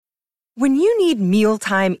When you need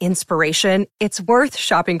mealtime inspiration, it's worth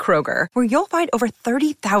shopping Kroger, where you'll find over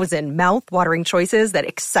 30,000 mouth-watering choices that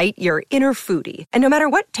excite your inner foodie. And no matter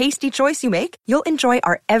what tasty choice you make, you'll enjoy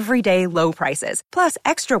our everyday low prices, plus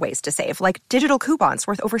extra ways to save, like digital coupons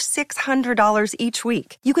worth over $600 each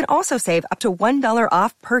week. You can also save up to $1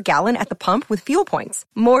 off per gallon at the pump with fuel points.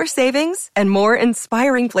 More savings and more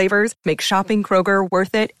inspiring flavors make shopping Kroger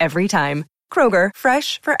worth it every time. Kroger,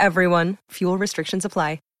 fresh for everyone. Fuel restrictions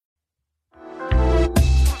apply.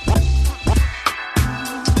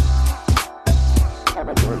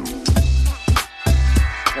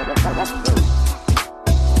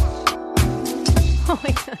 Oh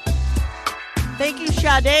my God. Thank you,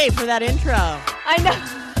 Sade, for that intro. I know.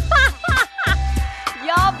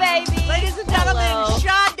 Y'all, baby. Ladies and gentlemen, hello.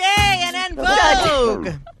 Sade and En Vogue.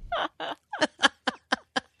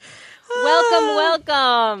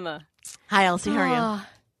 Welcome. Hi, Elsie. How are you?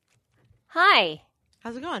 Hi.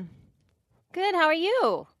 How's it going? Good. How are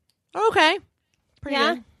you? Okay. Pretty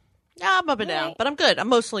Yeah? good. Yeah, I'm up and down, Right. but I'm good. I'm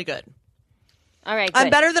mostly good. All right. Good. I'm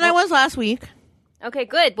better than I was last week. Okay,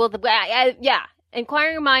 good. Well, yeah.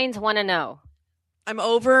 Inquiring minds want to know. I'm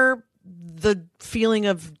over the feeling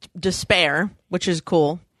of despair, which is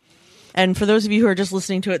cool. And for those of you who are just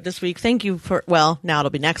listening to it this week, thank you for, well, now it'll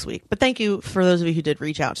be next week, but thank you for those of you who did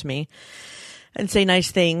reach out to me and say nice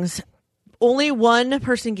things. Only one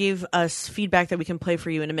person gave us feedback that we can play for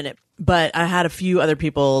you in a minute, but I had a few other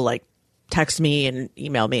people like text me and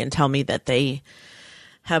email me and tell me that they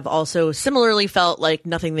have also similarly felt like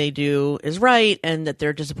nothing they do is right and that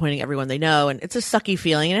they're disappointing everyone they know. And it's a sucky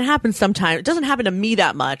feeling. And it happens sometimes. It doesn't happen to me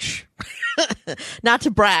that much, not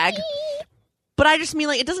to brag, but I just mean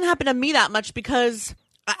like it doesn't happen to me that much because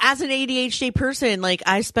as an ADHD person, like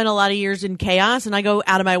I spent a lot of years in chaos and I go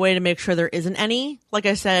out of my way to make sure there isn't any, like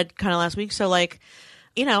I said kind of last week. So like,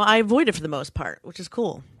 you know, I avoid it for the most part, which is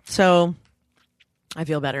cool. So I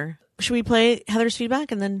feel better. Should we play Heather's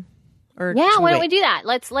feedback and then? Or Yeah, why don't wait? we do that?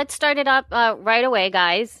 Let's start it up right away,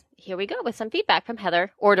 guys. Here we go with some feedback from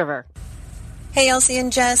Heather Ordever. Hey, Elsie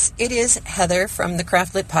and Jess. It is Heather from the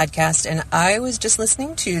Craftlit podcast, and I was just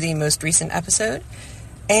listening to the most recent episode.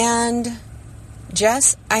 And,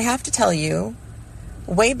 Jess, I have to tell you,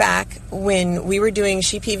 way back when we were doing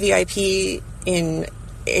Sheepy VIP in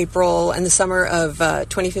April and the summer of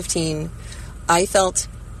 2015, I felt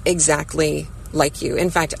exactly like you. In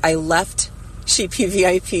fact, I left Sheepy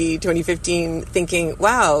VIP 2015 thinking,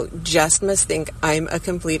 wow, Jess must think I'm a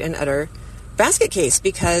complete and utter basket case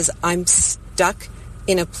because I'm stuck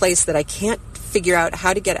in a place that I can't figure out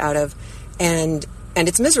how to get out of, and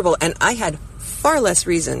it's miserable. And I had far less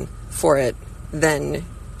reason for it than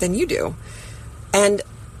you do. And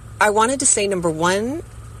I wanted to say, number one,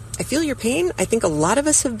 I feel your pain. I think a lot of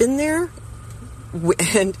us have been there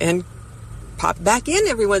and pop back in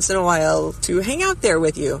every once in a while to hang out there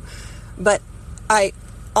with you. But I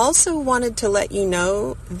also wanted to let you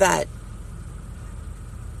know that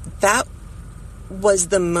was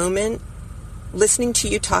the moment, listening to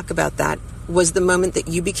you talk about that, was the moment that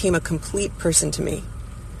you became a complete person to me.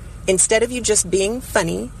 Instead of you just being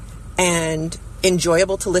funny and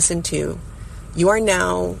enjoyable to listen to, you are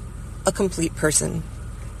now a complete person.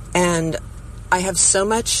 And I have so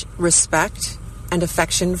much respect and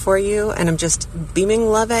affection for you, and I'm just beaming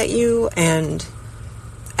love at you, and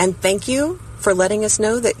thank you for letting us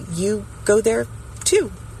know that you go there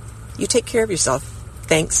too. You take care of yourself.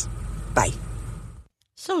 Thanks. Bye.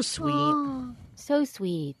 So sweet. Oh, so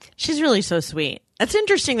sweet. She's really so sweet. It's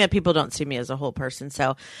interesting that people don't see me as a whole person.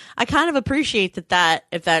 So I kind of appreciate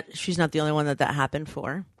that she's not the only one that happened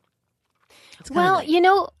for. Well, nice. you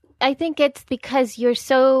know, I think it's because you're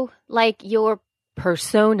so, like, your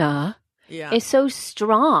persona is so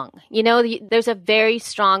strong. You know, there's a very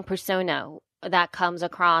strong persona that comes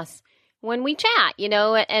across when we chat, you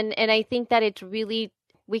know, and I think that it's really,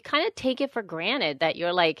 we kind of take it for granted that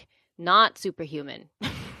you're like not superhuman.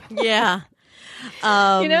 Yeah.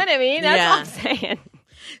 You know what I mean? That's what I'm saying.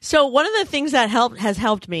 So one of the things that has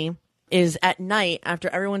helped me is at night after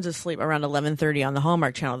everyone's asleep around 11:30 on the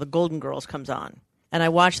Hallmark Channel, the Golden Girls comes on. And I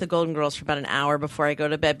watch the Golden Girls for about an hour before I go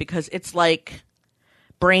to bed because it's like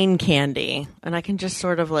brain candy. And I can just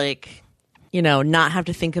sort of like, you know, not have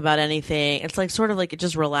to think about anything. It's like sort of like it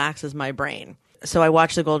just relaxes my brain. So I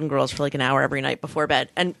watch the Golden Girls for like an hour every night before bed.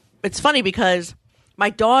 And it's funny because my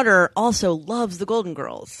daughter also loves the Golden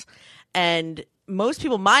Girls. And most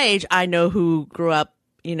people my age I know who grew up,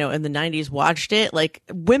 you know, in the 90s watched it. Like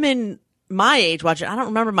women my age watch it. I don't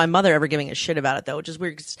remember my mother ever giving a shit about it though, which is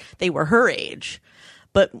weird because they were her age.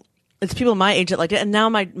 But it's people my age that liked it. And now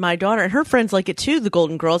my daughter and her friends like it too, the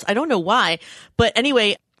Golden Girls. I don't know why. But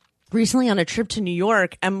anyway, recently on a trip to New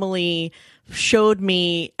York, Emily showed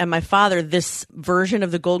me and my father this version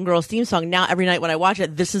of the Golden Girls theme song. Now every night when I watch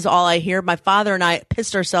it, this is all I hear. My father and I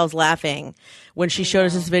pissed ourselves laughing when she showed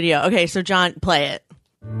us this video. Okay, so John, play it.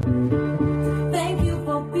 Thank you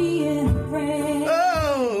for being a friend.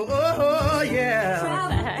 Oh, yeah.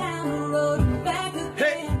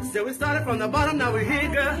 Hey, Hey, so we started from the bottom, now we're here,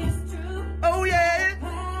 girl. Oh, yeah.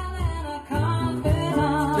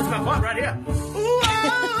 This is my part right here. Ooh,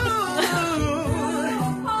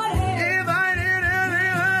 if I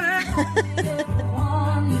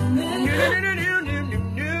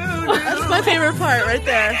That's my favorite part right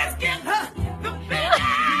there.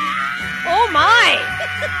 Oh my!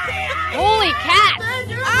 Holy cat!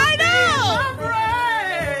 I know!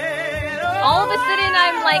 All of a sudden,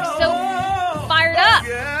 I'm like so fired up.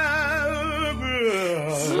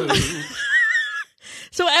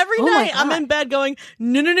 So every night I'm in bed going,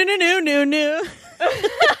 no.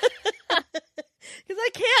 Because I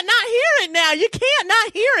can't not hear it now. You can't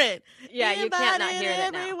not hear it. Yeah, you can't not hear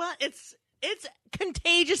it now. It's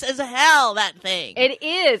contagious as hell, that thing. It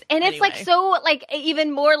is. And it's like so like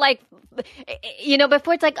even more like, you know,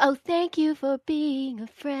 before it's like, oh, thank you for being a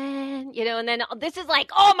friend, you know, and then this is like,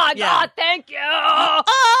 oh my God, thank you. Yeah.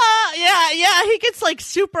 He gets like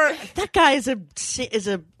super, that guy is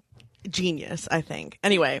a genius, I think.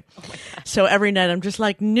 Anyway, so every night I'm just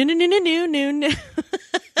like, no.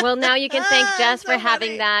 Well, now you can thank Jess for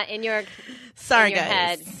having that in your, Sorry, in your guys.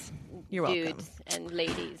 head. You're welcome. Dudes and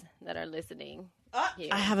ladies that are listening.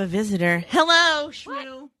 I have a visitor. Hello,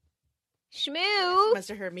 Shmoo. Shmoo. Must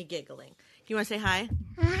have heard me giggling. You want to say hi?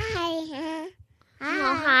 Oh,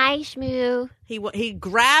 hi, Shmoo. He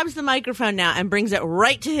grabs the microphone now and brings it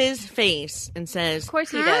right to his face and says, Of course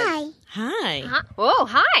he does. Hi. Oh,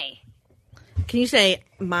 hi. Can you say,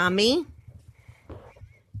 Mommy?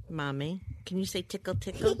 Mommy. Can you say tickle,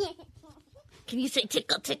 tickle? Can you say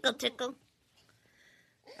tickle, tickle, tickle?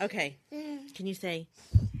 Okay. Can you say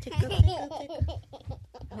tickle, tickle, tickle?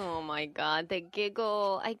 Oh, my God. The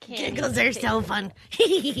giggle. I can't. Giggles are so fun.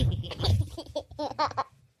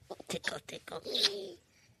 Tickle, tickle.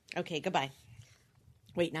 Okay, goodbye.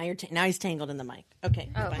 Wait, now now he's tangled in the mic. Okay,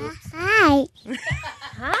 goodbye. Hi.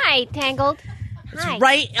 Hi, Tangled. Hi. It's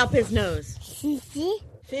right up his nose. Fishy.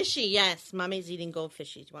 Fishy, yes. Mommy's eating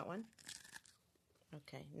goldfishies. You want one?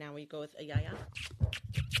 Okay, now we go with a yaya.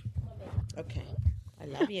 Okay, I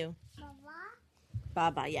love you.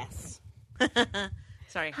 Baba, yes.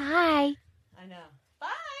 Sorry. Hi. I know. Bye.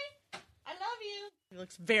 I love you. He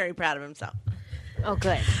looks very proud of himself. Oh,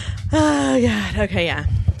 good. Oh, God. Okay, yeah.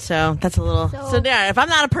 So that's a little. So yeah, if I'm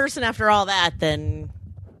not a person after all that, then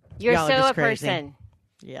You're y'all are so just a crazy. person.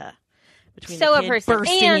 Yeah. Between So the a kid person.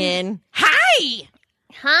 bursting And- in. Hi.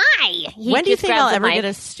 Hi. When do you think I'll ever get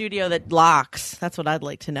a studio that locks? That's what I'd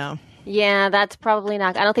like to know. Yeah, that's probably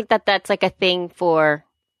not. I don't think that's like a thing for,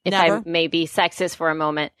 if Never? I may be sexist for a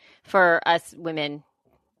moment, for us women.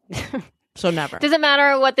 So never. Doesn't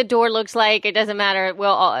matter what the door looks like. It doesn't matter.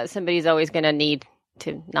 Well, somebody's always going to need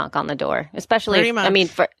to knock on the door, especially, Pretty much. I mean,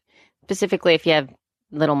 specifically if you have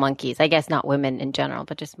little monkeys. I guess not women in general,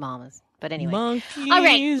 but just mamas. But anyway. Monkeys All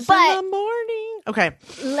right, in but- the morning. Okay.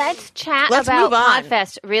 Let's chat Let's about move on.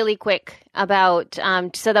 Podfest really quick about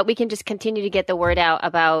so that we can just continue to get the word out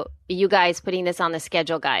about you guys putting this on the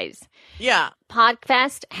schedule, guys. Yeah.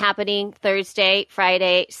 Podfest happening Thursday,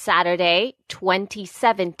 Friday, Saturday,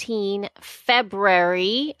 2017,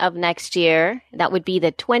 February of next year. That would be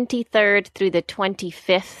the 23rd through the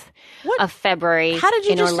 25th of February How did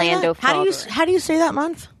you in just Orlando, say that? Florida. How do you say that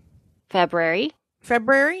month? February?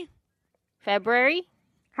 February?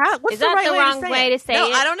 What's Is that right the way wrong to say way it? to say no,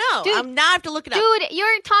 it? I don't know. Dude, I'm now I have to look it up. Dude,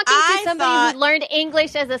 you're talking to I somebody thought- who learned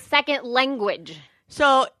English as a second language.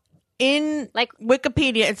 So in Like-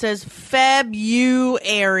 Wikipedia, it says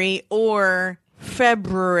February or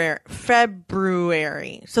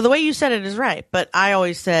February. So the way you said it is right, but I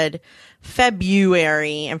always said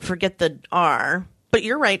February and forget the R. But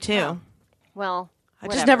you're right too. Well, I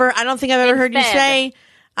don't think I've ever heard you Feb. say.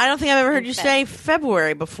 I don't think I've ever heard you Feb. say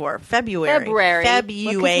February before. February. February. Well, 'cause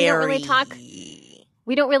February.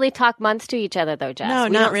 we don't really talk months to each other, though, Jess. No, we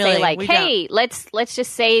not don't really. Say like, We hey, let's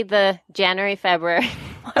just say the January, February.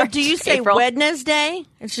 Or do you say April. Wednesday?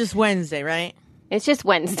 It's just Wednesday, right? It's just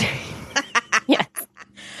Wednesday. Yes.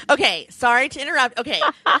 Okay, sorry to interrupt. Okay,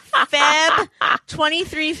 Feb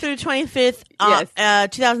 23 through 25th,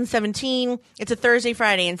 2017. It's a Thursday,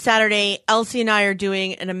 Friday, and Saturday. Elsie and I are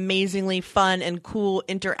doing an amazingly fun and cool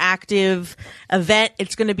interactive event.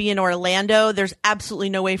 It's going to be in Orlando. There's absolutely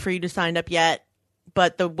no way for you to sign up yet.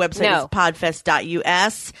 but the website is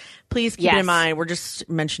podfest.us. Please keep it in mind. We're just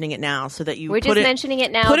mentioning it now so that you mentioning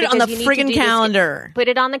it now. Put it on the friggin' calendar. Put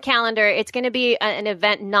it on the calendar. It's going to be an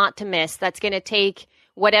event not to miss. That's going to take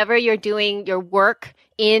whatever you're doing, your work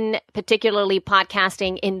in particularly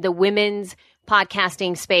podcasting in the women's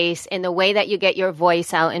podcasting space, in the way that you get your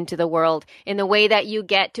voice out into the world, in the way that you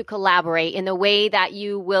get to collaborate, in the way that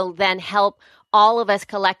you will then help all of us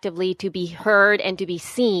collectively to be heard and to be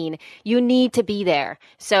seen. You need to be there.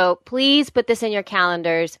 So please put this in your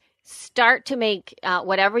calendars. Start to make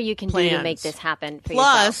whatever you can do to make this happen for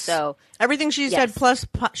yourself. So everything she said, plus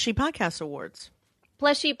She Podcast Awards.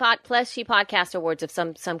 Plus She Podcast Awards of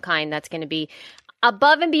some kind. That's going to be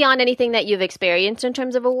above and beyond anything that you've experienced in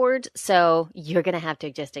terms of awards. So you're going to have to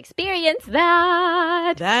just experience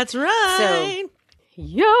that. That's right.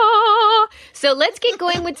 So let's get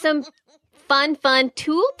going with some fun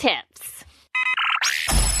tool tips.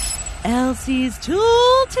 Elsie's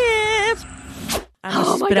tool tips. I'm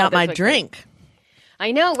going to spit out my drink.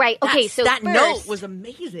 I know, right? Okay, so that note was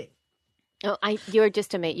amazing. Oh, you're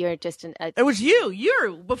just amazing. You're just an. It was you.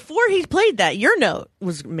 Before he played that, your note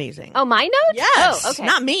was amazing. Oh, my note? Yes. Oh, okay.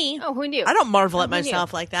 Not me. Oh, who knew? I don't marvel at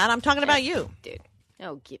myself like that. I'm talking about you, dude.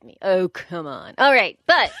 Oh, give me. Oh, come on. All right,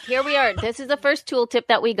 but here we are. This is the first tool tip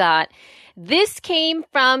that we got. This came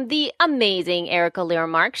from the amazing Erica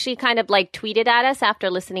Learmark. She kind of like tweeted at us after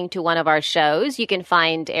listening to one of our shows. You can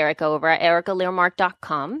find Erica over at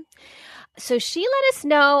ericalearmark.com. So she let us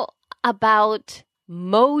know about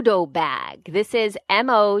Modobag. This is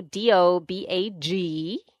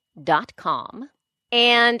MODOBAG.com.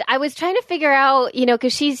 And I was trying to figure out,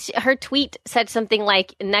 because her tweet said something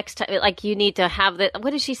like next time, like you need to have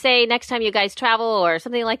what did she say? Next time you guys travel or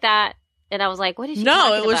something like that. And I was like, what is she talking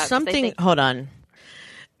about? No, it was something. Hold on.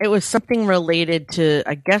 It was something related to,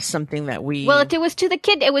 I guess, something that we. Well, it was to the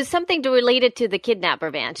kid. It was something related to the kidnapper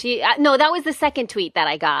van. No, that was the second tweet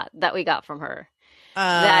that we got from her.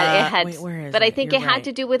 That it had, wait, where is but it? I think You're it had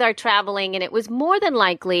to do with our traveling, and it was more than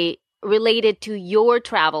likely related to your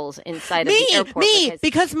travels inside of the airport.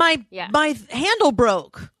 Because my handle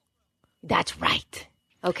broke. That's right.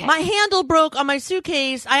 Okay. My handle broke on my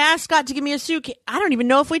suitcase. I asked Scott to give me a suitcase. I don't even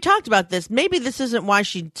know if we talked about this. Maybe this isn't why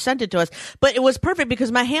she sent it to us, but it was perfect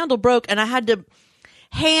because my handle broke and I had to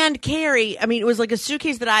hand carry. I mean, it was like a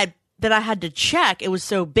suitcase that I had to check. It was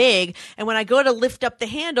so big. And when I go to lift up the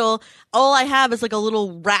handle, all I have is like a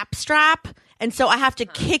little wrap strap. And so I have to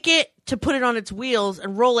kick it to put it on its wheels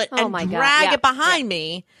and roll it and drag it behind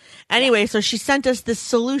me. Anyway, so she sent us this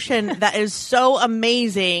solution that is so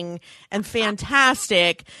amazing and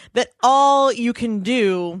fantastic that all you can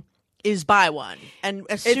do is buy one. And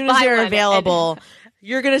as soon as they're available,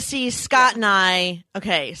 you're going to see Scott and I.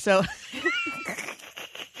 Okay, so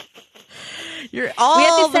we have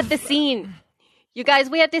to set the scene. You guys,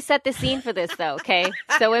 we have to set the scene for this, though, okay?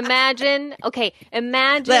 So imagine.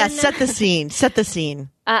 Yeah, set the scene.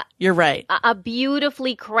 You're right. A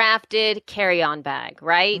beautifully crafted carry-on bag,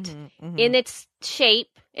 right? Mm-hmm. In the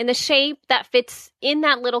shape that fits in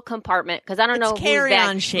that little compartment, because I don't know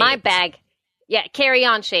carry-on shape. My bag. Yeah,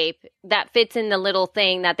 carry-on shape that fits in the little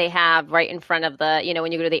thing that they have right in front of the,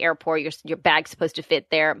 when you go to the airport, your bag's supposed to fit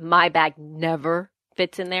there. My bag never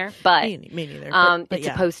fits in there, but me neither. But it's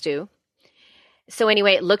supposed to. So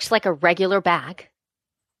anyway, it looks like a regular bag,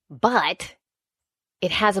 but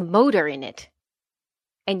it has a motor in it,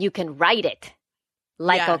 and you can ride it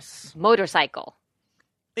like a motorcycle.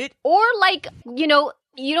 Or like, you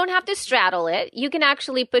don't have to straddle it. You can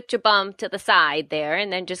actually put your bum to the side there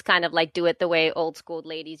and then just kind of like do it the way old school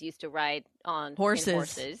ladies used to ride on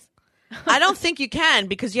horses. I don't think you can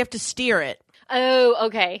because you have to steer it. Oh,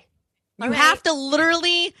 okay. You have to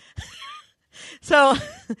literally... So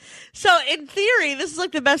in theory, this is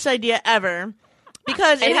like the best idea ever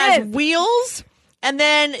because it has wheels and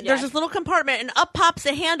then there's this little compartment and up pops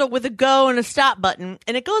a handle with a go and a stop button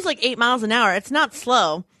and it goes like 8 miles an hour. It's not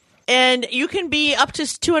slow. And you can be up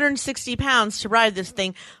to 260 pounds to ride this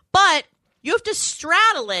thing, but you have to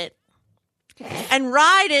straddle it and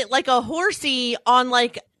ride it like a horsey on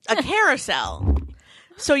like a carousel.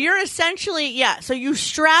 So you're essentially, so you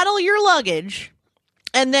straddle your luggage.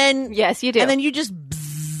 And then yes, you do. And then you just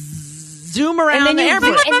zoom around the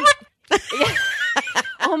airport.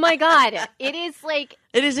 Oh my god! It is like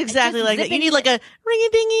it is exactly like that. You need like a ring a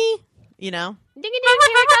dingy, Ding a ding, here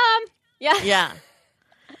I come. Yeah.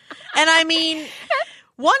 And I mean,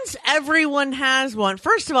 once everyone has one,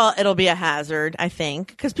 first of all, it'll be a hazard, I think,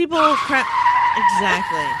 because people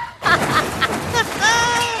exactly.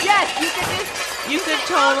 Yes, you could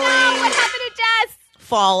totally. Oh no, what happened to Jess?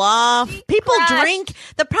 fall off. People crashed. drink.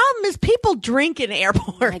 The problem is people drink in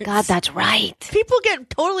airports. Oh my God, that's right. People get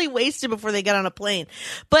totally wasted before they get on a plane.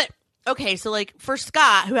 But okay, so like for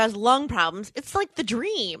Scott, who has lung problems, it's like the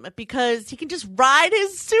dream because he can just ride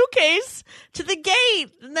his suitcase to the gate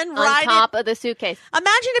and then ride on top of the suitcase.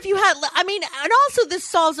 Imagine if you had, and also this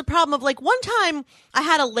solves the problem of like one time I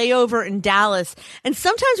had a layover in Dallas, and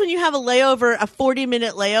sometimes when you have a layover, a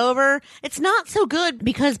 40-minute layover, it's not so good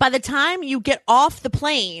because by the time you get off the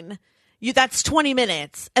plane, that's 20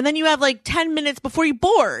 minutes, and then you have like 10 minutes before you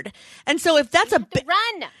board. And so if that's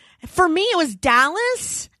run. For me, it was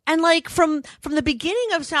Dallas. And like from the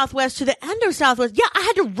beginning of Southwest to the end of Southwest, yeah, I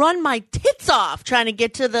had to run my tits off trying to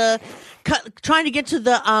get to the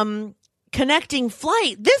connecting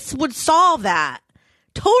flight. This would solve that.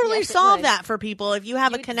 Totally Yes, it solve would. that for people if you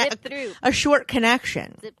have You'd zip through. a short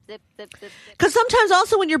connection. Zip, zip, zip, zip, zip. Because sometimes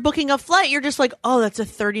also when you're booking a flight, you're just like, oh, that's a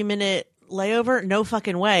 30-minute layover. No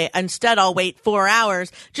fucking way. Instead, I'll wait 4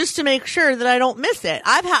 hours just to make sure that I don't miss it.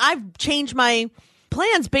 I've changed my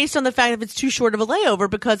plans based on the fact if it's too short of a layover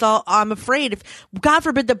because I'm afraid if, God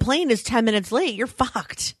forbid, the plane is 10 minutes late, you're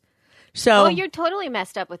fucked. So you're totally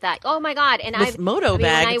messed up with that. Oh my God. And with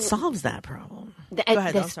Motobag, it solves that problem. Go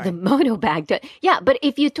ahead, I'm sorry. The Motobag. Yeah, but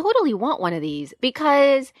if you totally want one of these,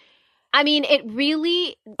 because I mean, it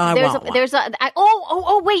really,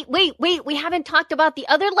 wait. We haven't talked about the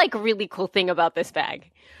other like really cool thing about this bag.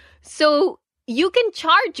 So you can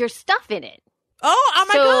charge your stuff in it. Oh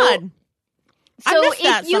my God. So I missed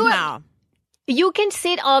that somehow. You can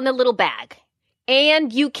sit on the little bag,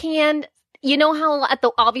 and you can, you know how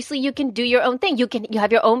obviously you can do your own thing. You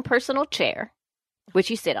have your own personal chair, which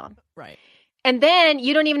you sit on, right? And then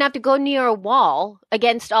you don't even have to go near a wall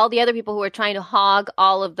against all the other people who are trying to hog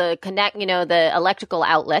all of the the electrical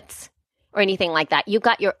outlets or anything like that. You've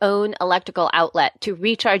got your own electrical outlet to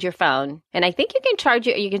recharge your phone, and I think you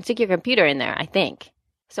can stick your computer in there. I think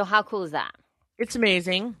so. How cool is that? It's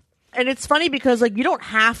amazing. And it's funny because like you don't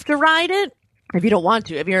have to ride it if you don't want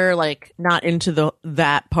to. If you're like not into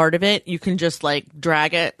that part of it, you can just like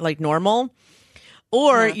drag it like normal.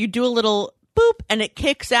 Or you do a little boop and it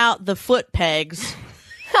kicks out the foot pegs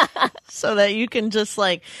so that you can just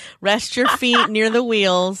like rest your feet near the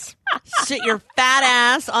wheels, sit your fat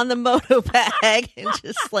ass on the Motobag and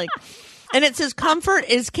just like, and it says comfort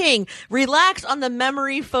is king. Relax on the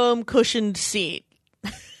memory foam cushioned seat.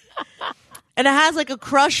 And it has like a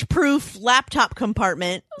crush-proof laptop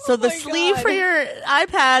compartment. So the sleeve for your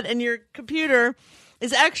iPad and your computer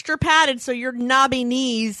is extra padded so your knobby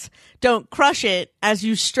knees don't crush it as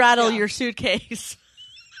you straddle your suitcase.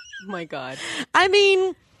 Oh my God. I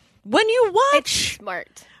mean, when you watch... It's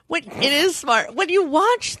smart. It is smart. When you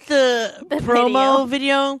watch the promo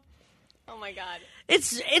video... Oh my God.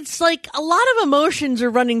 It's like a lot of emotions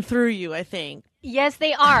are running through you, I think. Yes,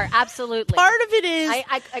 they are. Absolutely. Part of it is,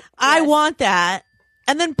 I want that.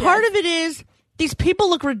 And then part of it is, these people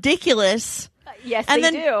look ridiculous. Yes, and they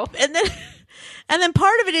do. And then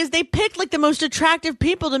part of it is, they picked like the most attractive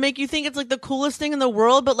people to make you think it's like the coolest thing in the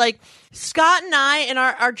world. But like Scott and I and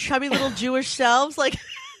our chubby little Jewish selves, like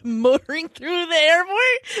motoring through the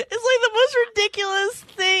airport is like the most ridiculous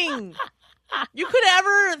thing you could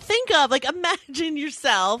ever think of. Like imagine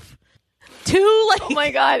yourself. Two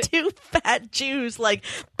fat Jews like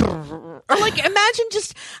or like imagine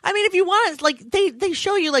just if you want to like they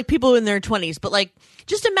show you like people in their 20s, but like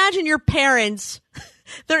just imagine your parents,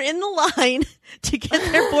 they're in the line to get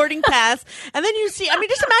their boarding pass, and then you see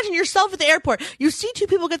just imagine yourself at the airport, you see two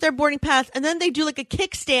people get their boarding pass and then they do like a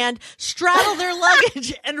kickstand, straddle their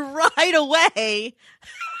luggage and ride away.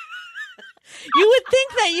 You would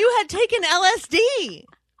think that you had taken LSD.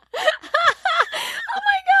 Oh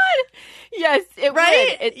my God. Yes, it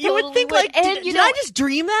right? would. It you would think like, did I just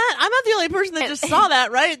dream that? I'm not the only person that just saw that,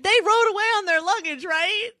 right? They rode away on their luggage,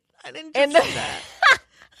 right? I didn't just see that.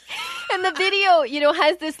 And the video,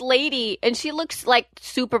 has this lady, and she looks like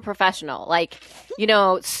super professional, like,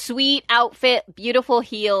 sweet outfit, beautiful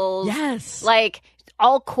heels. Yes. Like,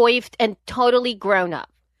 all coiffed and totally grown up.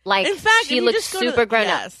 Like, in fact, she looks super grown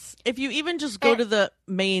up. If you even just go to the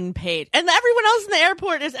main page, and everyone else in the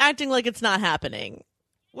airport is acting like it's not happening.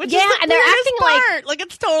 Which is and they're acting like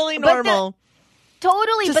it's totally normal. But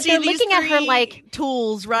they're looking at her like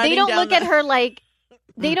tools. They don't look at her like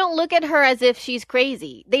they don't look at her as if she's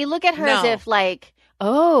crazy. They look at her as if like,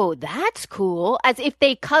 oh, that's cool, as if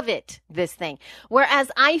they covet this thing. Whereas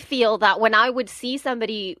I feel that when I would see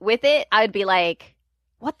somebody with it, I'd be like,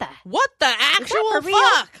 what the actual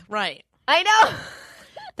fuck? Right. I know.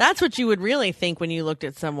 That's what you would really think when you looked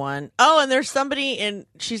at someone. Oh, and there's somebody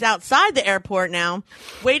she's outside the airport now,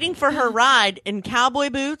 waiting for her ride in cowboy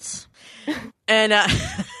boots And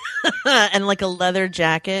and like a leather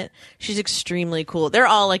jacket. She's extremely cool. They're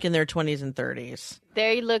all like in their 20s and 30s.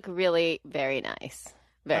 They look really very nice.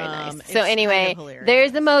 Very nice. So It's anyway, kind of hilarious.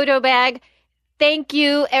 there's the Moto bag. Thank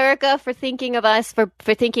you, Erica, for thinking of us, for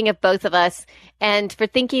thinking of both of us, and for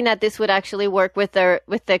thinking that this would actually work with the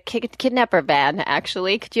kidnapper van.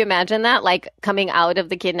 Actually, could you imagine that? Like coming out of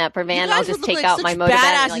the kidnapper van, You guys I'll just would look take like out such my Moto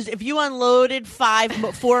bag. badasses if you unloaded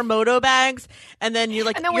 4 Moto bags, and then you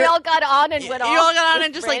like, And then we all got on and went off. You all got on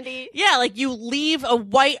and with just Brandy. like you leave a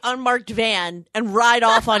white unmarked van and ride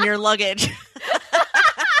off on your luggage.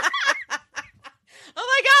 Oh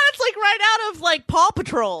my god, it's like right out of like Paw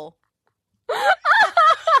Patrol.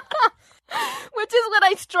 Which is what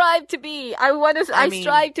I strive to be. I mean,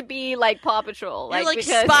 strive to be like Paw Patrol. You're like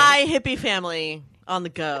because... spy hippie family on the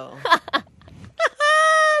go.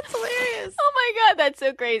 It's hilarious. Oh my god, that's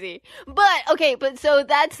so crazy. But so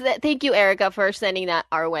that's that. Thank you, Erica, for sending that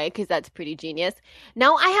our way, because that's pretty genius.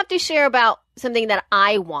 Now I have to share about something that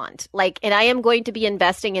I want. And I am going to be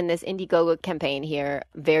investing in this Indiegogo campaign here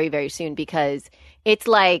very, very soon, because it's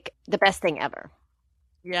like the best thing ever.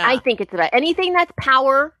 Yeah. I think it's the best. Anything that's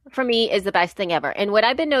power for me is the best thing ever. And what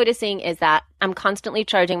I've been noticing is that I'm constantly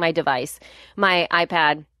charging my device, my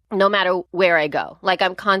iPad, no matter where I go. Like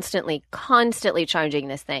I'm constantly charging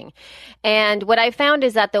this thing. And what I found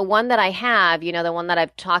is that the one that I have, the one that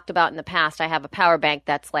I've talked about in the past, I have a power bank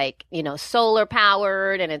that's like, solar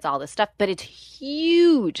powered and it's all this stuff, but it's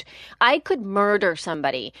huge. I could murder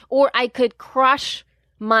somebody, or I could crush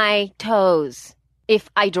my toes if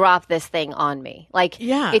I drop this thing on me.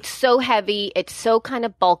 It's so heavy. It's so kind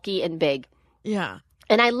of bulky and big. Yeah.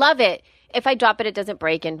 And I love it. If I drop it, it doesn't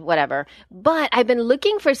break and whatever. But I've been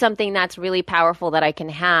looking for something that's really powerful that I can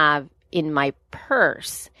have in my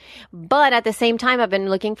purse. But at the same time, I've been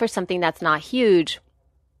looking for something that's not huge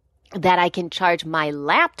that I can charge my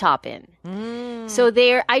laptop in. So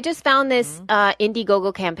I just found this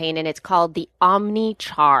Indiegogo campaign, and it's called the Omni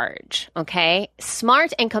Charge. Okay,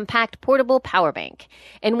 smart and compact portable power bank.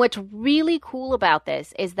 And what's really cool about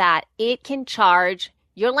this is that it can charge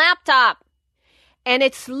your laptop, and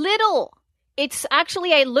it's little. It's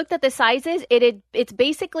actually, I looked at the sizes. It's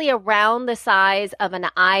basically around the size of an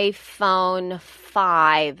iPhone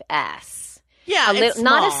 5S. Yeah, it's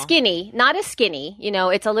not small. Not as skinny.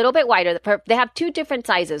 It's a little bit wider. They have two different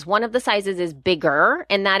sizes. One of the sizes is bigger,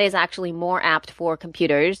 and that is actually more apt for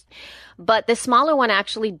computers. But the smaller one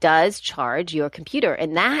actually does charge your computer,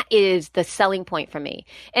 and that is the selling point for me.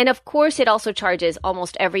 And of course, it also charges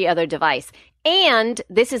almost every other device. And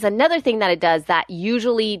this is another thing that it does that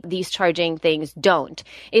usually these charging things don't,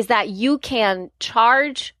 is that you can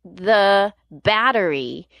charge the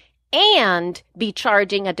battery and be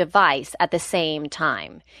charging a device at the same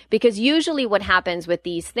time. Because usually what happens with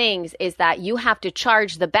these things is that you have to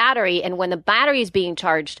charge the battery, and when the battery is being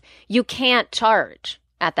charged, you can't charge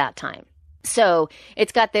at that time. So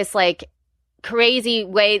it's got this crazy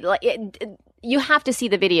way, you have to see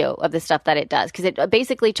the video of the stuff that it does, because it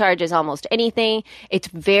basically charges almost anything. It's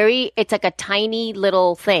like a tiny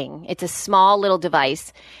little thing. It's a small little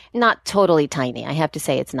device. Not totally tiny. I have to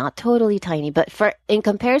say it's not totally tiny, but in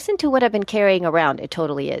comparison to what I've been carrying around, it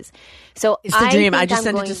totally is. So it's the dream. I just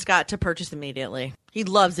sent it to Scott to purchase immediately. He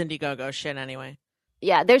loves Indiegogo shit anyway.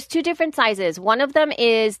 Yeah, there's two different sizes. One of them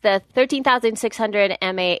is the 13,600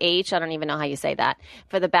 mAh. I don't even know how you say that,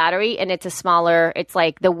 for the battery. And it's a smaller, it's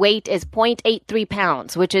like the weight is 0.83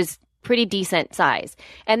 pounds, which is pretty decent size.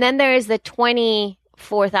 And then there is the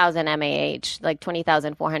 24,000 mAh, like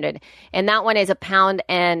 20,400. And that one is a pound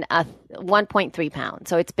and 1.3 pounds.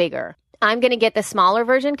 So it's bigger. I'm going to get the smaller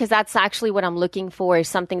version, because that's actually what I'm looking for, is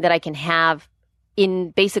something that I can have in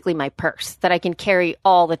basically my purse that I can carry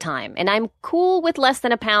all the time. And I'm cool with less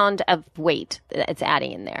than a pound of weight that it's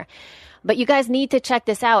adding in there. But you guys need to check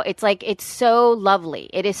this out. It's so lovely.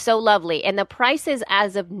 It is so lovely. And the prices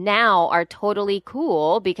as of now are totally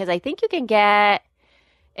cool, because I think you can get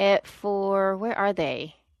it for, where are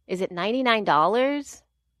they? Is it $99?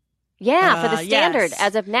 Yeah, for the standard. Yes.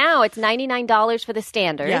 As of now, it's $99 for the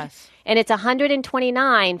standard. Yes. And it's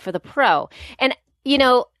 $129 for the pro. And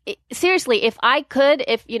seriously, if I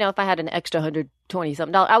had an extra $120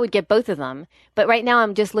 something, I would get both of them. But right now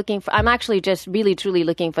I'm actually just really truly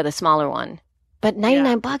looking for the smaller one. But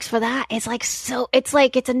 $99 for that is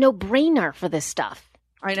it's a no-brainer for this stuff.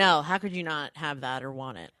 I know. How could you not have that or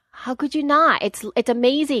want it? How could you not? It's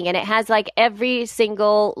amazing. And it has every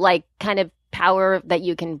single kind of power that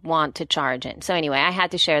you can want to charge in. So anyway, I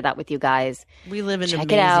had to share that with you guys. We live in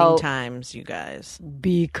Check amazing times, you guys.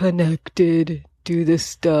 Be connected. Do this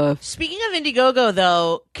stuff. Speaking of Indiegogo,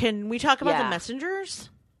 though, can we talk about the messengers?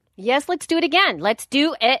 Yes, let's do it again. Let's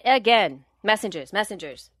do it again. Messengers.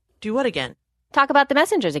 Do what again? Talk about the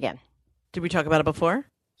messengers again. Did we talk about it before?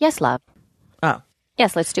 Yes, love. Oh.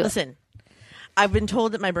 Yes, let's do it. Listen, I've been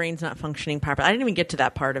told that my brain's not functioning properly. I didn't even get to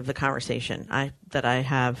that part of the conversation. I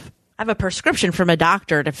have a prescription from a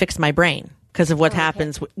doctor to fix my brain because of what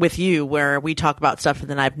happens with you, where we talk about stuff and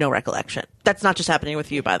then I have no recollection. That's not just happening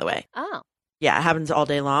with you, by the way. Oh. Yeah, it happens all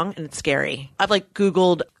day long, and it's scary. I've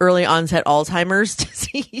Googled early onset Alzheimer's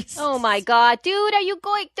disease. Oh my God, dude, are you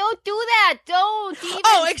going? Don't do that. Don't even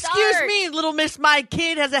excuse start. me, little miss. My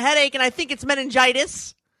kid has a headache, and I think it's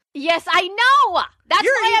meningitis. Yes, I know. That's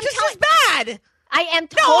why I'm just as bad. I am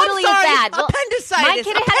totally as bad. Well, appendicitis.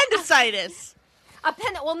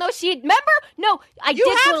 Well, no, remember? No, I you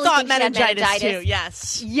did have totally thought think meningitis, she had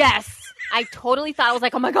meningitis too. Yes. I totally thought, I was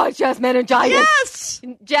like, oh my God, she has meningitis. Yes.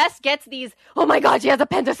 Jess gets these, oh my God, she has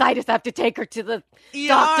appendicitis. I have to take her to the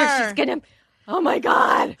doctor. She's going to, oh my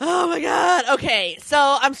God. Oh my God. Okay. So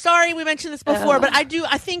I'm sorry we mentioned this before, but I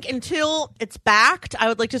think until it's backed, I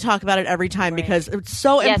would like to talk about it every time because it's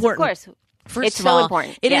so important. Yes, of course. First it's of so all,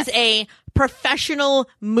 important. It is a professional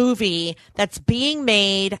movie that's being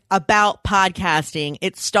made about podcasting.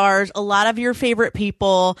 It stars a lot of your favorite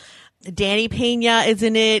people. Danny Pena is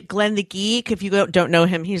in it. Glenn the Geek. If you don't know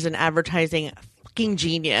him, he's an advertising fucking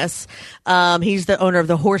genius. He's the owner of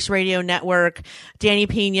the Horse Radio Network. Danny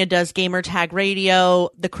Pena does Gamer Tag Radio.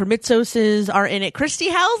 The Kremitzoses are in it. Christy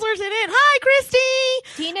Haussler's in it. Hi,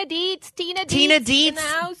 Christy. Tina Dietz in the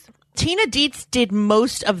house. Tina Dietz did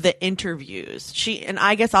most of the interviews. And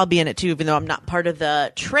I guess I'll be in it too, even though I'm not part of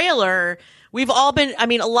the trailer. We've all been, a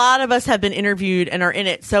lot of us have been interviewed and are in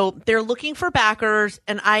it. So they're looking for backers,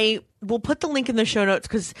 and I will put the link in the show notes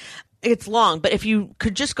because it's long. But if you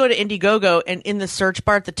could just go to Indiegogo, and in the search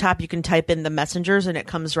bar at the top, you can type in the messengers and it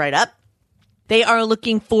comes right up. They are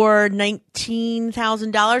looking for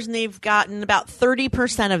 $19,000, and they've gotten about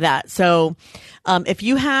 30% of that. So if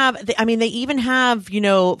you have, they even have,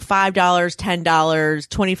 $5, $10, $25,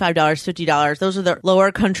 $50. Those are the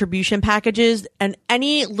lower contribution packages, and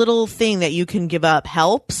any little thing that you can give up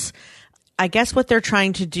helps. I guess what they're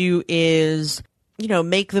trying to do is,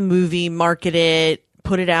 make the movie, market it,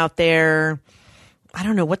 put it out there. I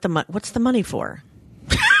don't know what's the money for?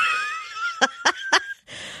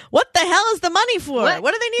 What the hell is the money for?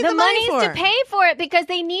 What do they need the money for? The money is to pay for it because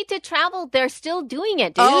they need to travel. They're still doing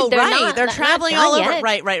it, dude. Oh, right. They're traveling all over. Yet.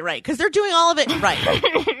 Right. Because they're doing all of it.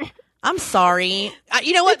 Right. I'm sorry.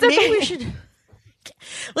 You know what? Maybe we should...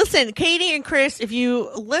 Listen, Katie and Chris, if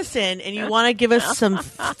you listen and you want to give us some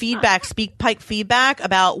feedback, SpeakPipe feedback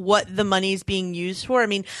about what the money's being used for.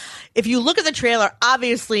 If you look at the trailer,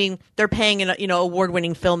 obviously they're paying an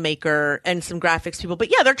award-winning filmmaker and some graphics people.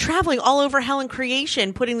 But yeah, they're traveling all over hell and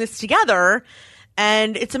creation, putting this together,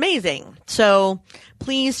 and it's amazing. So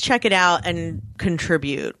please check it out and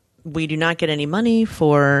contribute. We do not get any money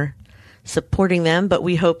for supporting them, but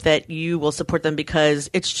we hope that you will support them because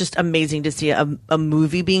it's just amazing to see a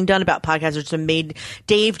movie being done about podcasters.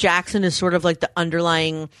 Dave Jackson is sort of like the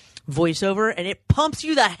underlying voiceover, and it pumps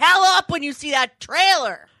you the hell up when you see that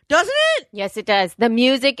trailer, doesn't it? Yes, it does. The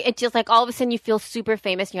music, it's just like all of a sudden you feel super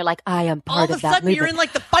famous, and you're like, I am part of that movement. All of a sudden you're in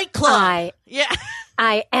like the Fight Club.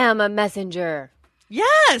 I am a messenger.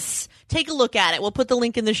 Yes. Take a look at it. We'll put the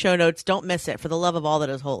link in the show notes. Don't miss it. For the love of all that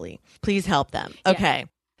is holy, please help them. Okay. Yeah.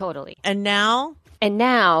 Totally. And now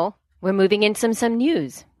we're moving in some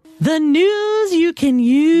news. The news you can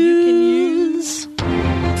use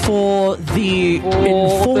for the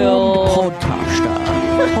informed podcaster.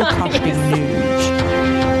 Podcasting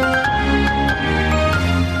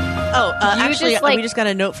news. We just got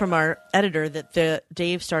a note from our editor that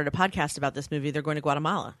Dave started a podcast about this movie. They're going to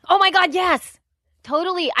Guatemala. Oh my God, yes.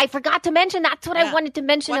 Totally. I forgot to mention. That's what I wanted to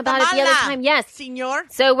mention about it the other time. Yes. Senor.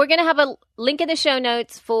 So we're going to have a link in the show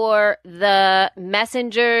notes for the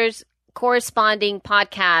Messengers corresponding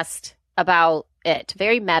podcast about it.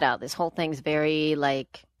 Very meta. This whole thing's very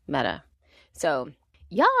meta. So,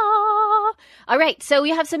 yeah. All right. So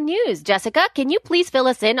we have some news. Jessica, can you please fill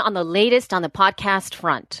us in on the latest on the podcast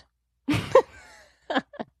front? I'm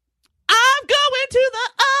going to the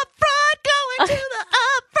upfront, going to the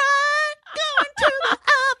upfront.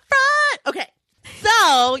 Okay.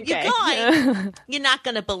 So, you guys, you're not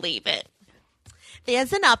going to believe it.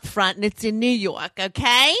 There's an upfront, and it's in New York,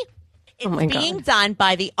 okay? It's being done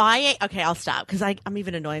by the IA. Okay, I'll stop because I'm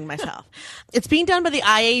even annoying myself. It's being done by the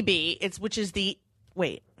IAB, which is the...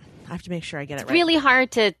 Wait, I have to make sure I get it right. It's really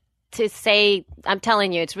hard to say. I'm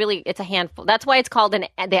telling you, it's a handful. That's why it's called the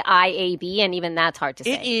IAB, and even that's hard to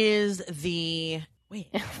say. It is the... Wait.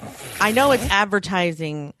 I know it's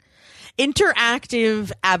advertising...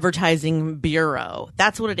 Interactive Advertising Bureau.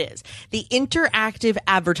 That's what it is. The Interactive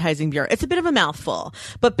Advertising Bureau. It's a bit of a mouthful,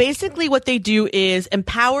 but basically what they do is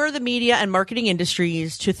empower the media and marketing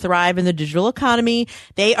industries to thrive in the digital economy.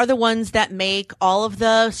 They are the ones that make all of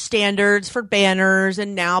the standards for banners,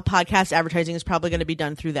 and now podcast advertising is probably going to be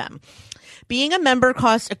done through them. Being a member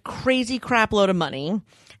costs a crazy crap load of money.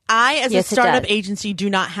 I, as a startup agency, do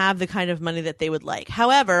not have the kind of money that they would like.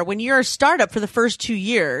 However, when you're a startup for the first 2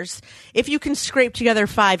 years, if you can scrape together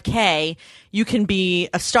 $5,000, you can be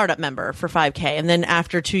a startup member for $5,000. And then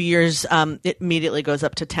after 2 years, it immediately goes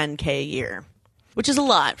up to $10,000 a year, which is a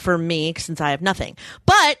lot for me since I have nothing.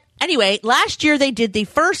 But anyway, last year they did the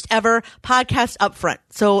first ever podcast upfront.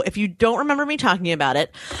 So if you don't remember me talking about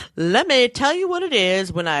it, let me tell you what it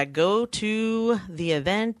is when I go to the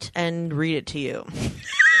event and read it to you.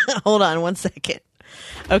 Hold on one second.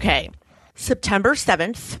 Okay. September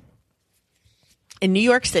 7th in New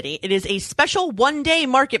York City. It is a special one-day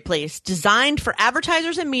marketplace designed for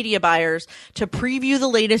advertisers and media buyers to preview the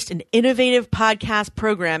latest and innovative podcast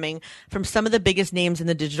programming from some of the biggest names in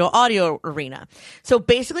the digital audio arena. So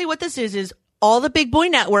basically what this is all the big boy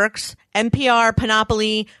networks, NPR,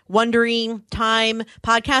 Panoply, Wondery, Time,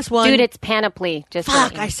 Podcast One. Dude, it's Panoply.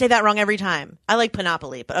 Fuck, I say that wrong every time. I like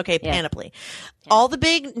Panoply, but okay, yeah. Panoply. Yeah. All the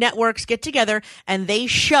big networks get together and they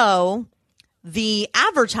show the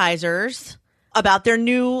advertisers about their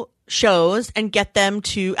new shows and get them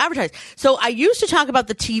to advertise. So I used to talk about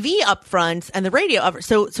the TV upfronts and the radio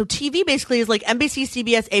so TV basically is like NBC,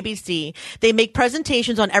 CBS, ABC. They make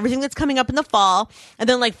presentations on everything that's coming up in the fall, and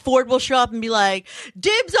then like Ford will show up and be like,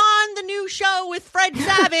 dibs on the new show with Fred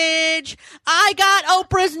Savage. I got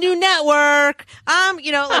Oprah's new network.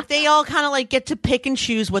 Like they all kind of like get to pick and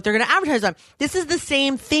choose what they're going to advertise on. This is the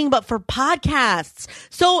same thing but for podcasts.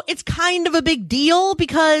 So it's kind of a big deal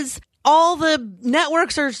because all the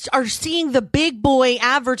networks are seeing the big boy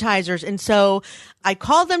advertisers. And so I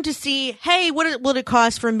called them to see, hey, what will it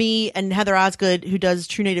cost for me and Heather Osgood, who does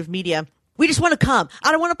True Native Media? We just want to come.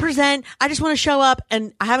 I don't want to present. I just want to show up.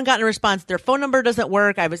 And I haven't gotten a response. Their phone number doesn't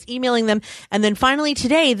work. I was emailing them. And then finally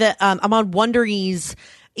today I'm on Wondery's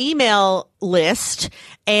email list,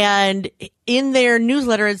 and in their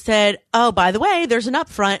newsletter it said, oh, by the way, there's an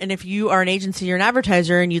upfront, and if you are an agency or an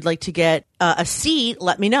advertiser and you'd like to get a seat,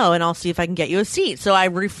 let me know and I'll see if I can get you a seat. So I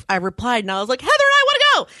replied and I was like, Heather and I want to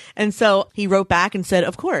go. And so he wrote back and said,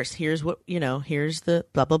 of course, here's the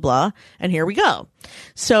blah blah blah, and here we go.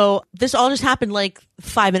 So this all just happened like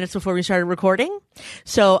 5 minutes before we started recording.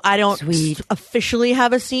 So I don't officially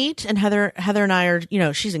have a seat, and Heather and I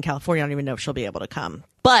are, she's in California. I don't even know if she'll be able to come.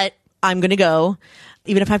 But I'm going to go,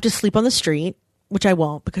 even if I have to sleep on the street, which I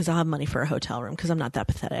won't because I'll have money for a hotel room because I'm not that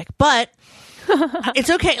pathetic. But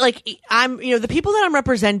it's okay. Like the people that I'm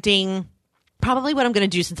representing, probably what I'm going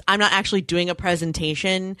to do, since I'm not actually doing a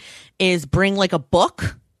presentation, is bring like a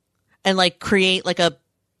book and like create like a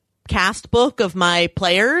cast book of my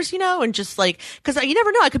players, and just like, because you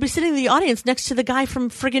never know. I could be sitting in the audience next to the guy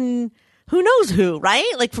from friggin' who knows who,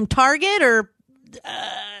 right? Like from Target or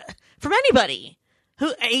from anybody.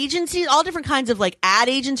 Agencies, all different kinds of like ad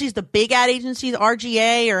agencies, the big ad agencies,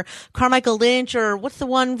 RGA or Carmichael Lynch or what's the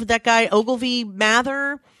one with that guy, Ogilvy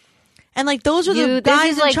Mather. And like those are the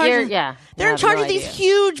guys in charge. They're in charge of these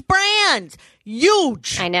huge brands.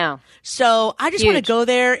 Huge. I know. So I just want to go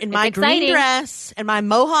there in my green dress and my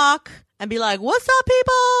mohawk and be like, what's up,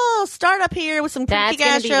 people? Start up here with some kick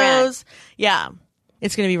ass shows. Yeah.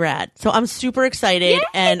 It's going to be rad. So I'm super excited. Yay!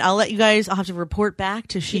 And I'll have to report back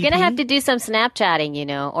to Sheepy. You're going to have to do some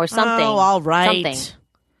Snapchatting, or something. Oh, all right. Something.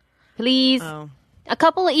 Please. Oh. A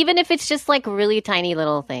couple, even if it's just like really tiny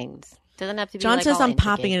little things. Doesn't have to be John like says all I'm intricate.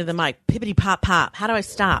 Popping into the mic. Pippity pop pop. How do I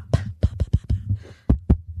stop?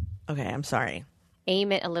 Okay, I'm sorry.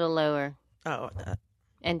 Aim it a little lower. Oh.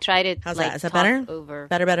 And try to how's like that? Is that better? Over.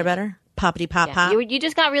 Better? Poppity pop pop. You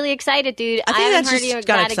just got really excited, dude. I haven't heard you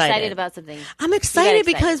got excited about something. I'm excited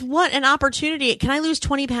because what an opportunity. Can I lose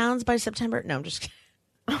 20 pounds by September? No, I'm just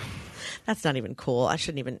kidding. That's not even cool.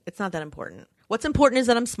 It's not that important. What's important is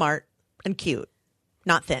that I'm smart and cute,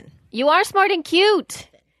 not thin. You are smart and cute.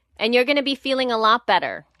 And you're going to be feeling a lot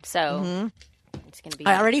better. So it's going to be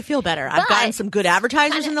I already feel better. I've gotten some good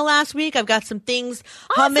advertisers in the last week. I've got some things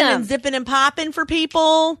humming and zipping and popping for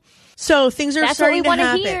people. So things are starting to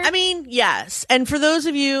happen. Hear. I mean, yes. And for those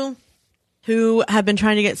of you who have been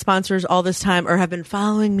trying to get sponsors all this time or have been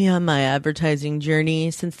following me on my advertising journey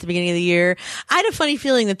since the beginning of the year, I had a funny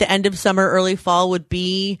feeling that the end of summer, early fall would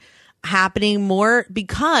be happening more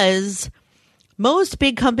because most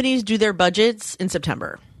big companies do their budgets in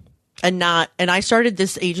September. and I started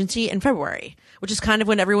this agency in February, which is kind of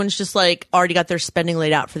when everyone's just like already got their spending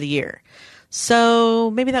laid out for the year.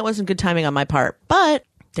 So maybe that wasn't good timing on my part, but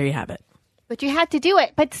there you have it. But you had to do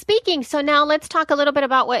it. But so now let's talk a little bit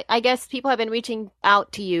about what I guess people have been reaching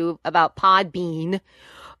out to you about Podbean.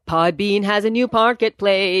 Podbean has a new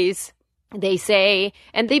marketplace, they say,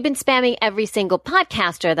 and they've been spamming every single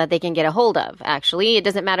podcaster that they can get a hold of, actually. It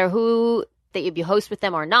doesn't matter who if you host with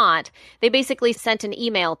them or not. They basically sent an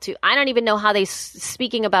email to, I don't even know how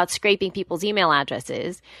speaking about scraping people's email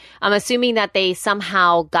addresses. I'm assuming that they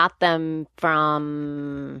somehow got them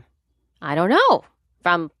from, I don't know,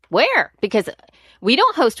 from where? Because we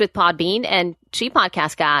don't host with Podbean, and She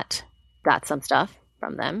Podcast got some stuff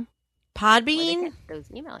from them. Podbean?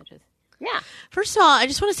 Those email addresses. Yeah. First of all, I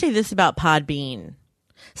just want to say this about Podbean.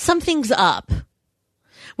 Something's up.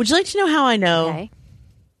 Would you like to know how I know? Okay.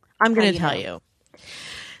 I'm going to tell you.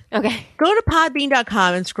 Okay. Go to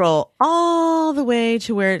podbean.com and scroll all the way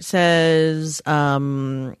to where it says,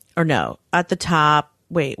 at the top.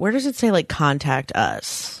 Wait, where does it say like contact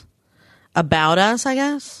us? About us, I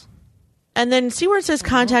guess. And then see where it says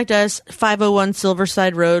contact us, 501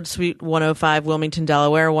 Silverside Road, Suite 105, Wilmington,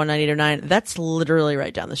 Delaware, 19809. That's literally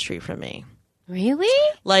right down the street from me. Really?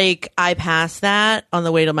 Like, I passed that on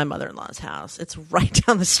the way to my mother-in-law's house. It's right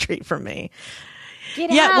down the street from me.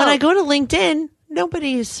 Get out. When I go to LinkedIn,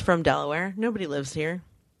 nobody's from Delaware. Nobody lives here.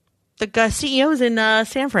 The CEO's in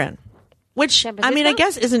San Fran. Which, I mean, I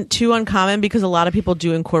guess isn't too uncommon because a lot of people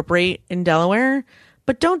do incorporate in Delaware.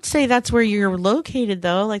 But don't say that's where you're located,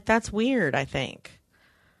 though. Like, that's weird, I think.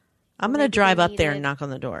 I'm going to drive up there and knock on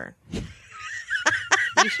the door. You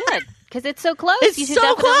should, because it's so close. It's you should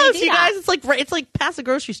so close, you that. guys. It's like past the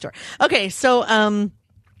grocery store. Okay, so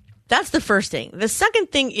that's the first thing. The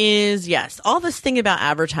second thing is, yes, all this thing about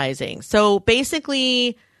advertising. So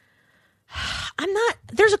basically,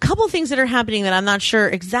 there's a couple things that are happening that I'm not sure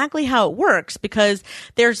exactly how it works, because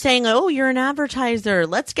they're saying, oh, you're an advertiser.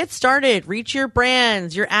 Let's get started. Reach your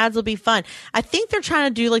brands. Your ads will be fun. I think they're trying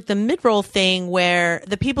to do like the mid-roll thing where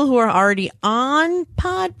the people who are already on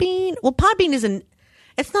Podbean, well, Podbean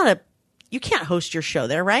you can't host your show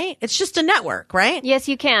there, right? It's just a network, right? Yes,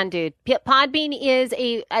 you can, dude. Podbean is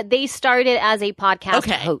they started as a podcast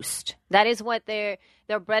host. That is what their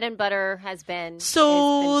bread and butter has been.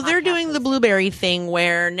 So they're doing the Blueberry thing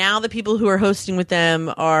where now the people who are hosting with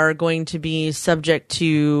them are going to be subject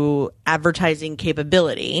to advertising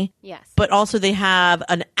capability. Yes. But also they have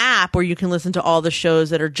an app where you can listen to all the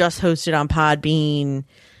shows that are just hosted on Podbean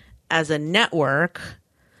as a network.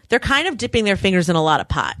 They're kind of dipping their fingers in a lot of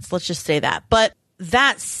pots. Let's just say that. But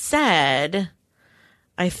that said,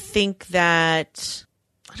 I think that,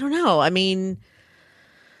 I don't know. I mean,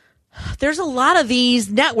 there's a lot of these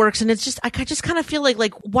networks, and it's just, I just kind of feel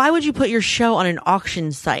like, why would you put your show on an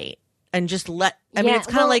auction site and just let, I mean, it's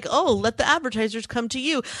kind of like, oh, let the advertisers come to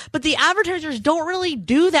you. But the advertisers don't really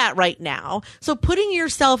do that right now. So putting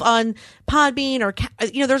yourself on Podbean or,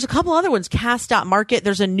 there's a couple other ones, Cast.market.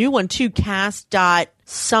 There's a new one too,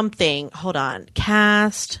 Cast.something. Hold on.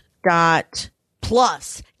 Cast.plus.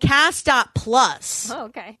 Cast.plus. Oh,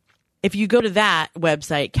 okay. If you go to that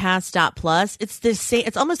website, cast.plus, it's the same.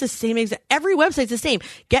 It's almost the same exact. Every website's the same.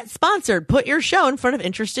 Get sponsored. Put your show in front of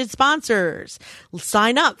interested sponsors.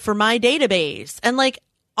 Sign up for my database. And like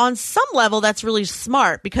on some level, that's really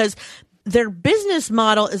smart because their business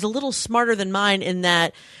model is a little smarter than mine in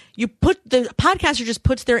that you put the podcaster just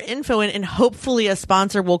puts their info in and hopefully a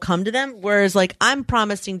sponsor will come to them. Whereas like I'm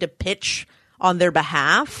promising to pitch on their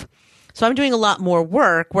behalf. So I'm doing a lot more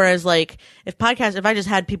work. Whereas like if I just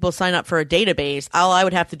had people sign up for a database, all I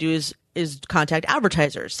would have to do is contact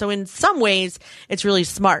advertisers. So in some ways it's really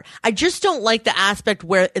smart. I just don't like the aspect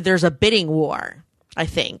where there's a bidding war. I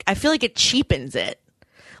feel like it cheapens it.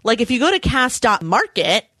 Like if you go to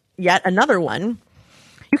Cast.market, yet another one,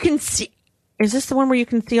 you can see, is this the one where you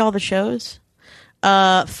can see all the shows?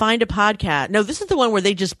 Find a podcast. No, this is the one where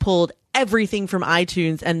they just pulled everything from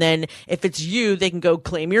iTunes, and then if it's you, they can go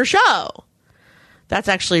claim your show. That's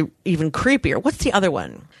actually even creepier. What's the other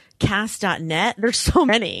one? Cast.net? There's so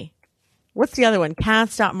many. What's the other one?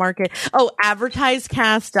 Cast.market. Oh,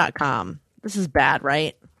 advertisecast.com. This is bad,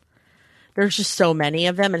 right? There's just so many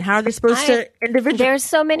of them, and how are they supposed to individually? There's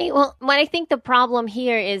so many. Well, what I think the problem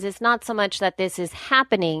here is it's not so much that this is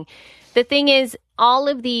happening. The thing is, all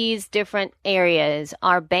of these different areas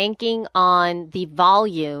are banking on the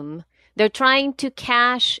volume. They're trying to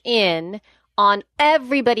cash in on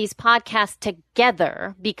everybody's podcast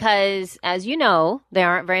together because, as you know, there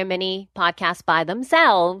aren't very many podcasts by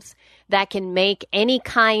themselves that can make any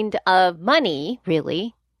kind of money,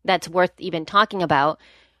 really, that's worth even talking about,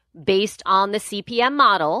 based on the CPM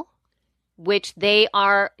model. which they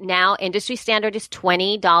are now, industry standard is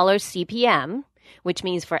 $20 CPM, which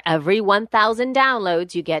means for every 1,000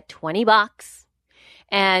 downloads, you get $20.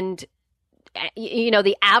 And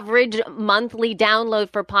the average monthly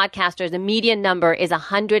download for podcasters, the median number is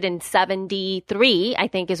 173, I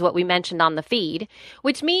think is what we mentioned on the feed,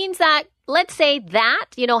 which means that, let's say that,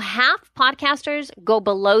 half podcasters go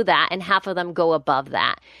below that and half of them go above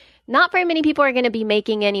that. Not very many people are going to be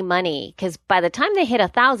making any money because by the time they hit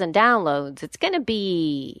 1,000 downloads, it's going to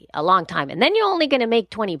be a long time. And then you're only going to make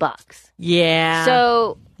 $20. Yeah.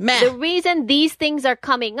 So the reason these things are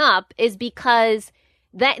coming up is because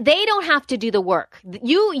that they don't have to do the work.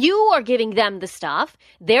 You are giving them the stuff.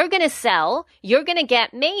 They're going to sell. You're going to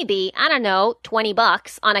get maybe, I don't know,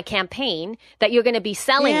 $20 on a campaign that you're going to be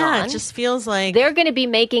selling on. Yeah, it just feels like they're going to be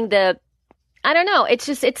making I don't know. It's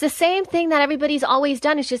the same thing that everybody's always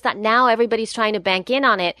done. It's just that now everybody's trying to bank in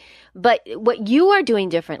on it. But what you are doing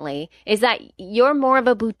differently is that you're more of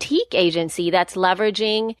a boutique agency that's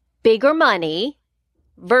leveraging bigger money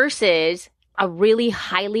versus a really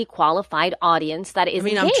highly qualified audience that is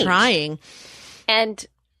engaged. I'm trying. And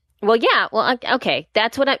okay,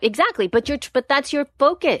 that's exactly. But that's your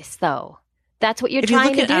focus though. That's what you're trying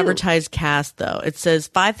to do. If you look at Advertised Cast, though, it says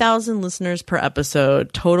 5,000 listeners per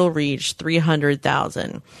episode, total reach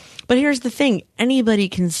 300,000. But here's the thing. Anybody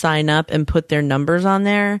can sign up and put their numbers on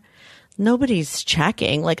there. Nobody's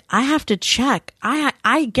checking. Like, I have to check.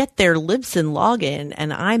 I get their Libsyn login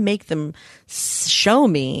and I make them show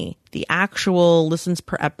me the actual listens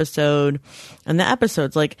per episode and the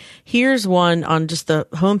episodes. Like, here's one on just the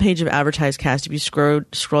homepage of Advertised Cast. If you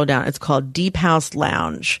scroll down, it's called Deep House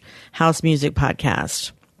Lounge, House Music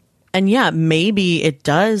Podcast. And yeah, maybe it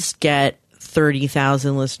does get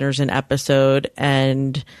 30,000 listeners an episode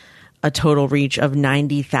and a total reach of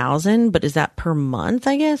 90,000. But is that per month,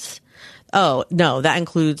 I guess? Oh, no, that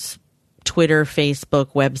includes Twitter,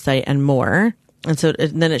 Facebook, website, and more. And so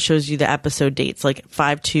then it shows you the episode dates, like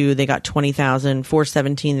 5/2, they got 20,000,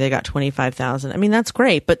 4/17, they got 25,000. I mean, that's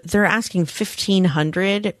great, but they're asking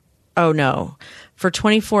 $1,500. Oh no. For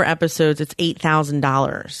 24 episodes, it's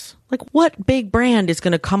 $8,000. Like, what big brand is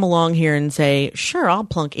going to come along here and say, sure, I'll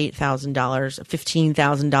plunk $8,000,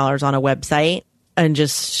 $15,000 on a website and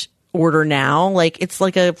just order now? Like, it's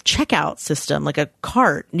like a checkout system, like a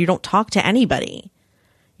cart. You don't talk to anybody.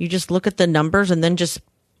 You just look at the numbers and then just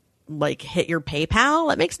like hit your PayPal.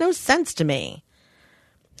 That makes no sense to me.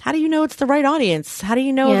 How do you know it's the right audience? How do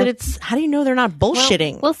you know how do you know they're not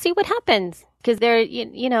bullshitting? Well, we'll see what happens. Because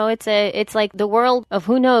it's like the world of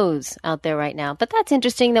who knows out there right now. But that's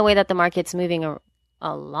interesting, the way that the market's moving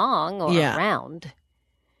along or around.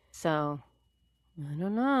 So, I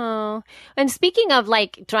don't know. And speaking of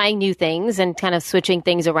like trying new things and kind of switching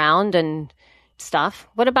things around and stuff,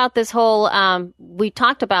 what about this whole, we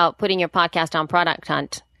talked about putting your podcast on Product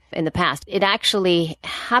Hunt in the past. It actually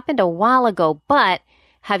happened a while ago, but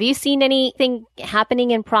have you seen anything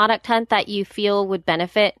happening in Product Hunt that you feel would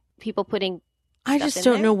benefit people putting I just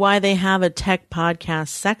don't know why they have a tech podcast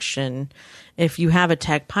section if you have a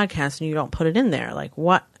tech podcast and you don't put it in there. Like,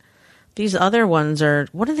 what? These other ones are,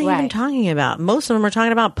 what are they even talking about? Most of them are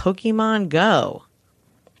talking about Pokemon Go.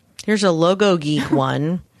 Here's a Logo Geek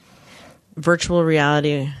one. Virtual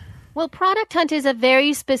reality. Well, Product Hunt is a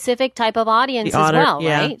very specific type of audience as well,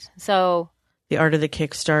 right? So the art of the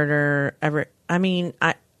Kickstarter. I mean,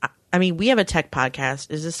 we have a tech podcast.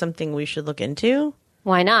 Is this something we should look into?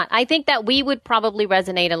 Why not? I think that we would probably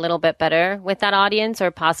resonate a little bit better with that audience, or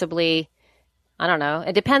possibly, I don't know.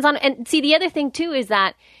 It depends on. And see, the other thing too is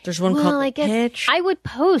that there's one called The Pitch. I would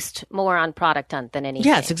post more on Product Hunt than anything.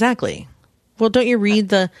 Yes, exactly. Well, don't you read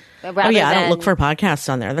the? I don't look for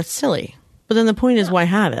podcasts on there. That's silly. But then the point is, why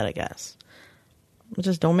have it? I guess it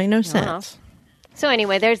just don't make no sense. So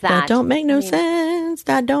anyway, there's that. That don't make no sense.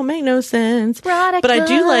 That don't make no sense. Product but I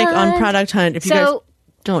do Hunt. like on Product Hunt. If you guys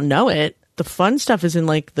don't know it, the fun stuff is in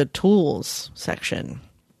like the tools section,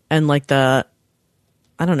 and like the,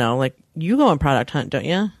 I don't know, like you go on Product Hunt, don't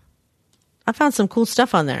you? I found some cool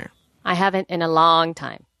stuff on there. I haven't in a long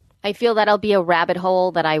time. I feel that'll be a rabbit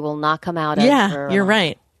hole that I will not come out of. Yeah, you're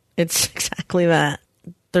right. It's exactly that.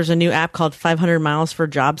 There's a new app called 500 Miles for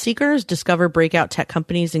Job Seekers. Discover breakout tech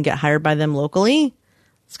companies and get hired by them locally.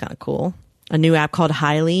 It's kind of cool. A new app called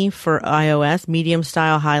Highly for iOS. Medium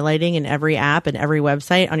style highlighting in every app and every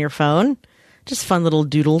website on your phone. Just fun little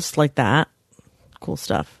doodles like that. Cool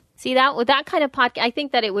stuff. See, that kind of podcast, I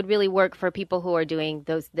think that it would really work for people who are doing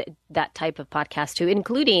that type of podcast too,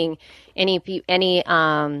 including any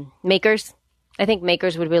makers. I think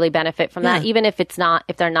makers would really benefit from that, even if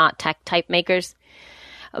they're not tech type makers.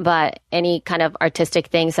 but any kind of artistic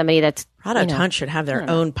thing, somebody that's Product Hunt should have their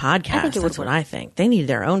own podcast. That's what I think. They need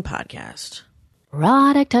their own podcast.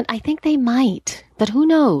 Product Hunt. I think they might, but who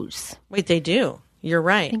knows? Wait, they do. You're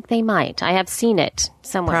right. I think they might. I have seen it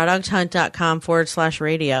somewhere.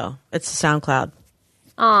 ProductHunt.com/radio. It's the SoundCloud.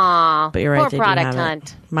 Aw, but you're right. Poor they Product do have Hunt.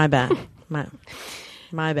 It. My bad.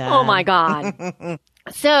 My bad. Oh my God.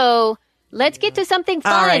 So let's get to something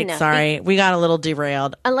fun. All right. Sorry, we got a little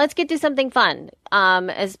derailed. And let's get to something fun,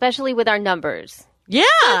 especially with our numbers. Yeah.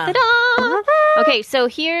 Ta-da! Okay, so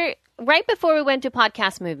here, right before we went to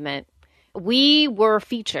Podcast Movement, we were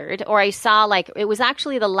featured, or I saw it was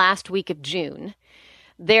actually the last week of June.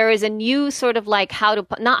 There is a new sort of not how to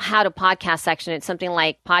podcast section. It's something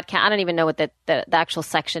like podcast. I don't even know what the actual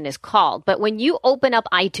section is called. But when you open up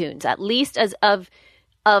iTunes, at least as of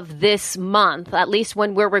this month, at least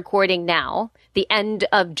when we're recording now, the end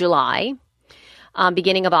of July,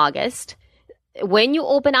 beginning of August, when you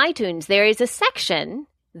open iTunes, there is a section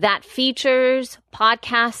that features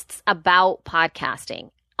podcasts about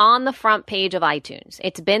podcasting on the front page of iTunes.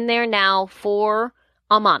 It's been there now for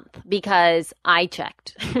a month because I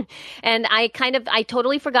checked and I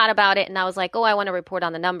totally forgot about it. And I was like, I want to report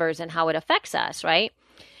on the numbers and how it affects us. Right.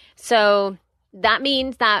 So that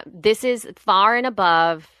means that this is far and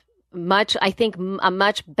above a much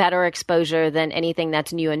better exposure than anything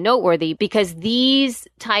that's new and noteworthy, because these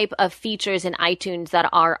type of features in iTunes that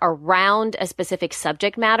are around a specific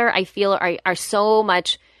subject matter, I feel are so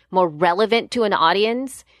much more relevant to an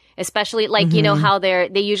audience. Especially how they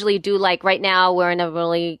usually do, right now we're in a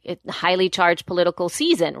really highly charged political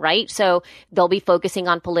season, right? So they'll be focusing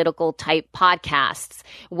on political type podcasts.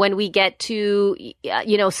 When we get to,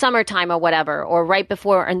 summertime or whatever, or right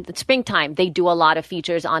before in the springtime, they do a lot of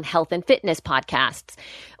features on health and fitness podcasts,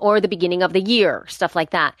 or the beginning of the year, stuff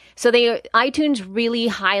like that. So iTunes really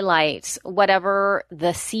highlights whatever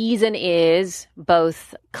the season is,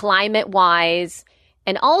 both climate wise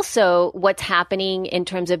and also what's happening in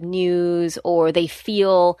terms of news, or they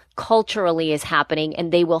feel culturally is happening,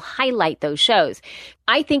 and they will highlight those shows.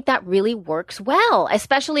 I think that really works well,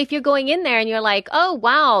 especially if you're going in there and you're like, oh,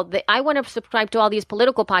 wow, I want to subscribe to all these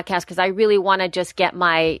political podcasts because I really want to just get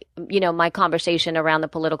my conversation around the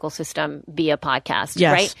political system via podcast,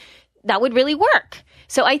 yes. Right? That would really work.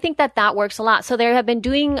 So I think that works a lot. So they have been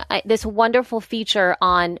doing this wonderful feature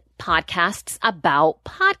on podcasts about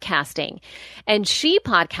podcasting. And She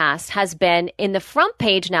Podcast has been in the front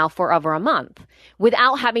page now for over a month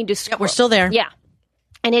without having to scroll. Yeah, we're still there. Yeah.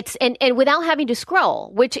 And it's and without having to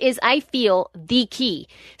scroll, which is, I feel, the key.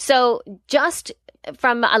 So just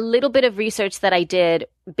from a little bit of research that I did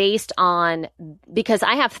because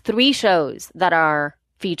I have 3 shows that are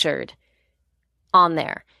featured on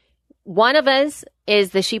there. One of us is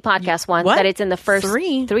the She Podcast one, what? That it's in the first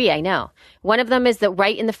 3, I know. One of them is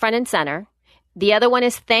right in the front and center. The other one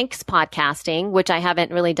is Thanks Podcasting, which I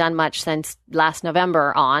haven't really done much since last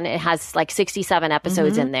November on. It has 67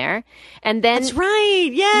 episodes in there. And then that's right.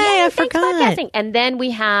 Yay, I forgot. Podcasting. And then we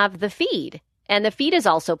have the feed. And the feed is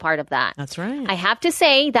also part of that. That's right. I have to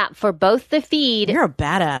say that for both the feed. You're a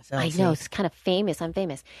badass, Elsie. I know, it's kind of famous. I'm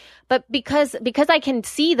famous. But because I can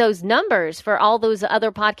see those numbers for all those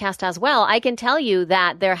other podcasts as well, I can tell you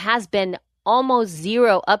that there has been almost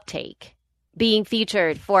zero uptake being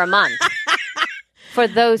featured for a month. For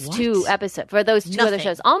those 2 episodes, for those 2 other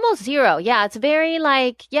shows. Almost zero. Yeah, it's very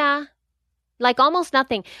almost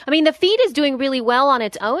nothing. I mean, the feed is doing really well on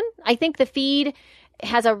its own. I think the feed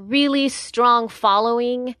has a really strong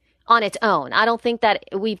following on its own. I don't think that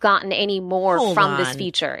we've gotten any more from this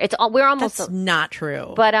feature. We're almost. That's not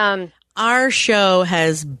true. But our show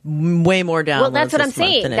has way more downloads. Well, that's what I'm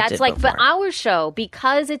saying. That's before. But our show,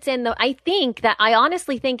 because it's I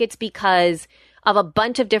honestly think it's because of a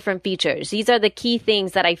bunch of different features. These are the key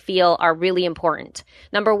things that I feel are really important.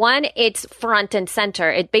 Number 1, it's front and center.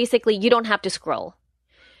 It basically, you don't have to scroll.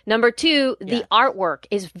 Number 2, the artwork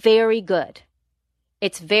is very good.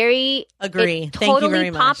 It's very agree. It Thank totally you very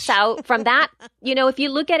much. pops out from that. If you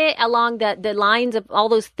look at it along the lines of all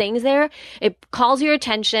those things there, it calls your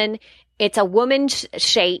attention. It's a woman's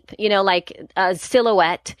shape, like a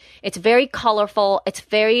silhouette. It's very colorful. It's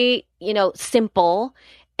very, simple.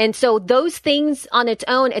 And so those things on its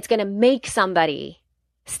own, it's going to make somebody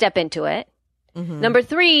step into it. Mm-hmm. Number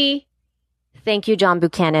 3, thank you, John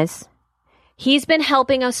Buchanan. He's been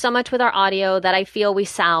helping us so much with our audio that I feel we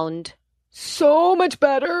sound so much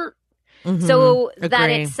better. Mm-hmm. So that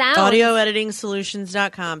it sounds...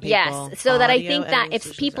 AudioEditingSolutions.com, people. Yes. So that I think that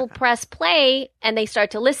if people press play and they start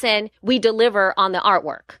to listen, we deliver on the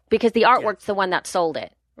artwork, because the artwork's the one that sold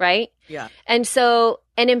it, right? Yeah. And so,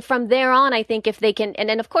 and then from there on, I think if they can, and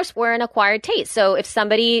then of course we're an acquired taste. So if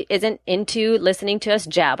somebody isn't into listening to us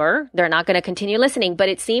jabber, they're not going to continue listening. But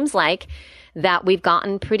it seems like that we've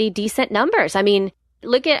gotten pretty decent numbers. I mean,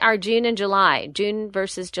 look at our June and July, June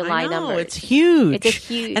versus July numbers. It's huge. It's a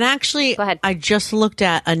huge. And actually, Go ahead. I just looked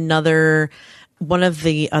at one of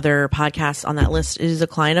the other podcasts on that list is a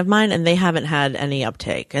client of mine, and they haven't had any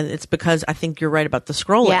uptake. And it's because I think you're right about the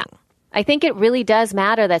scrolling. Yeah. I think it really does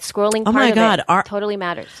matter. That scrolling part of it totally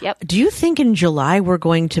matters. Yep. Do you think in July we're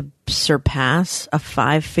going to surpass a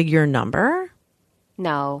 5-figure number?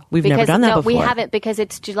 No. We've never done that before. We haven't, because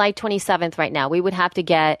it's July 27th right now. We would have to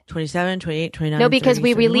get 27, 28, 29. No, because 30,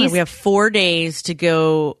 we 31. released. We have 4 days to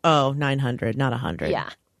go. Oh, 900, not 100. Yeah.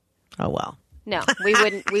 Oh, well. No,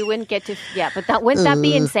 we wouldn't get to, but wouldn't that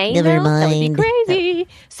be insane? Never though? That would be mind. crazy.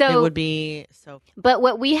 So It would be so. But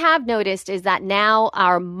what we have noticed is that now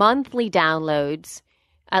our monthly downloads,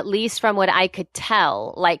 at least from what I could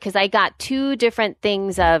tell, like, because I got 2 different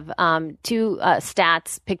things of two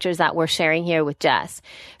stats pictures that we're sharing here with Jess.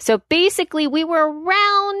 So basically, we were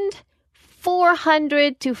around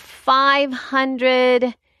 400 to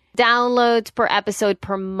 500 downloads per episode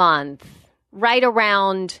per month, right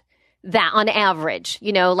around that on average,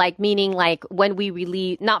 like meaning like when we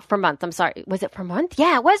release, not per month. I'm sorry. Was it per month?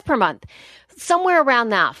 Yeah, it was per month. Somewhere around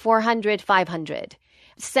that, 400, 500.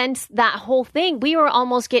 Since that whole thing, we were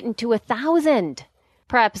almost getting to 1,000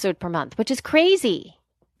 per episode per month, which is crazy.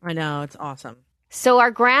 I know. It's awesome. So our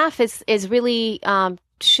graph is really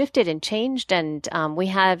shifted and changed. And we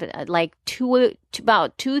have like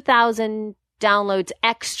about 2,000 downloads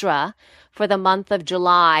extra for the month of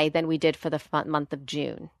July than we did for the month of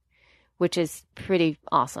June, which is pretty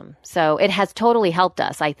awesome. So it has totally helped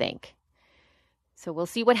us, I think. So we'll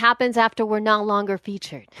see what happens after we're no longer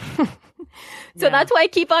featured. So that's why I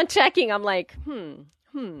keep on checking. I'm like,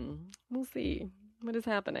 we'll see what is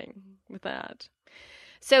happening with that.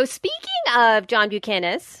 So speaking of John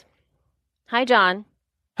Buchanan, hi, John.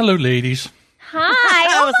 Hello, ladies.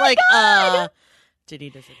 Hi. I was like, God. Did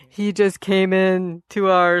he disappear? He just came in to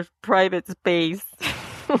our private space.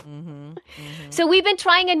 So we've been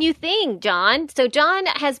trying a new thing, John. So John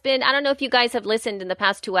has been, I don't know if you guys have listened in the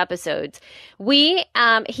past 2 episodes. He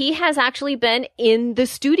has actually been in the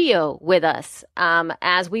studio with us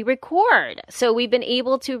as we record. So we've been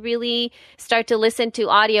able to really start to listen to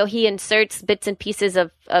audio. He inserts bits and pieces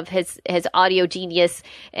of his audio genius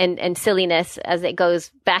and silliness as it goes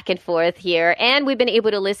back and forth here. And we've been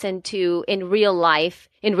able to listen to in real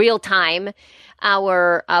time,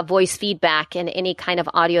 our voice feedback and any kind of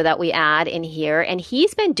audio that we add in here. And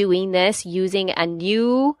he's been doing this using a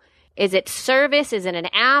new, is it service? Is it an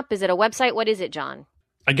app? Is it a website? What is it, John?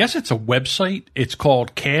 I guess it's a website. It's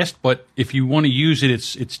called Cast, but if you want to use it,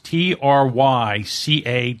 it's tryca.st,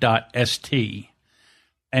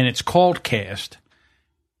 and it's called Cast.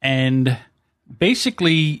 And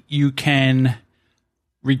basically, you can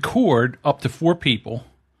record up to 4 people.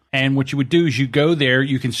 And what you would do is you go there,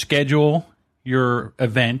 you can schedule your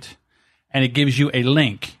event, and it gives you a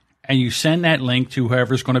link. And you send that link to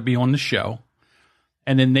whoever's going to be on the show.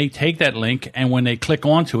 And then they take that link, and when they click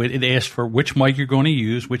onto it, it asks for which mic you're going to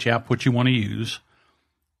use, which output you want to use.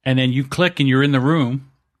 And then you click, and you're in the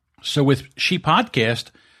room. So with She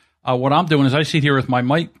Podcast, what I'm doing is I sit here with my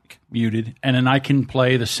mic muted, and then I can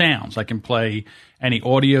play the sounds. I can play any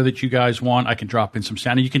audio that you guys want. I can drop in some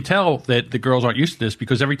sound. And you can tell that the girls aren't used to this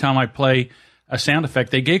because every time I play a sound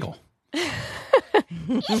effect, they giggle.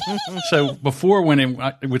 So before, when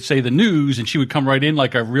it would say the news and she would come right in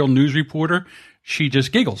like a real news reporter, she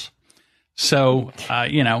just giggles. So,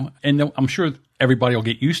 and I'm sure everybody will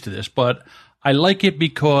get used to this, but I like it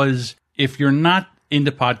because if you're not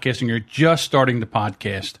into podcasting, you're just starting the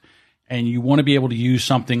podcast and you want to be able to use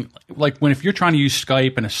something like if you're trying to use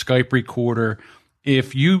Skype and a Skype recorder,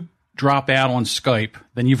 if you drop out on Skype,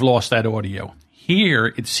 then you've lost that audio.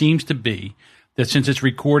 Here, it seems to be that since it's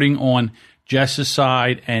recording on Jess's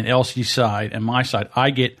side and Elsie's side and my side, I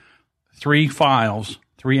get 3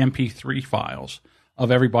 MP3 files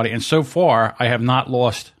of everybody. And so far, I have not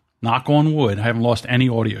lost, knock on wood, I haven't lost any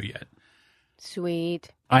audio yet. Sweet.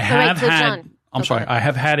 I have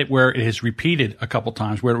had it where it has repeated a couple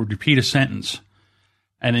times, where it would repeat a sentence,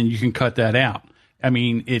 and then you can cut that out. I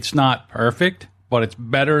mean, it's not perfect, but it's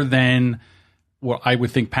better than what I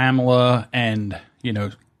would think Pamela and,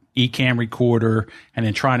 Ecamm recorder, and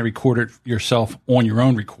then trying to record it yourself on your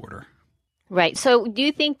own recorder. Right. So do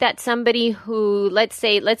you think that somebody who, let's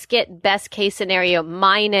get best case scenario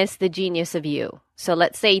minus the genius of you. So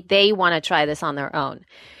let's say they want to try this on their own.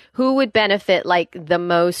 Who would benefit like the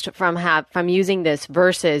most from using this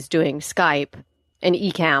versus doing Skype an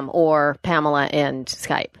Ecamm or Pamela and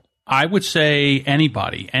Skype? I would say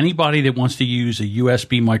anybody that wants to use a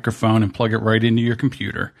USB microphone and plug it right into your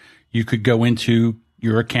computer. You could go into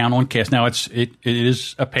your account on Cast. Now it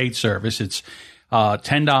is a paid service. It's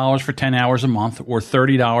 $10 for 10 hours a month or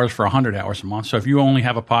 $30 for 100 hours a month. So if you only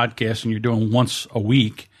have a podcast and you're doing once a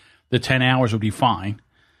week, the 10 hours would be fine.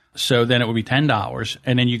 So then it would be $10.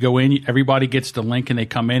 And then you go in, everybody gets the link and they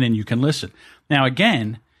come in and you can listen. Now,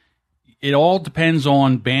 again, it all depends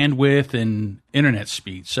on bandwidth and internet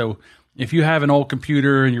speed. So if you have an old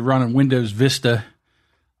computer and you're running Windows Vista,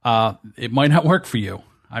 it might not work for you.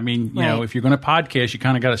 I mean, you know, if you're going to podcast, you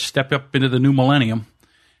kind of got to step up into the new millennium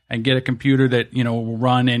and get a computer that, you know, will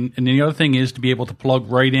run. And the other thing is to be able to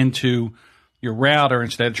plug right into your router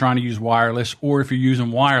instead of trying to use wireless. Or if you're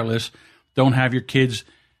using wireless, don't have your kids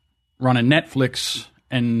running Netflix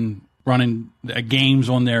and running games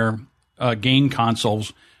on their game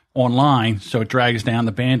consoles online, so it drags down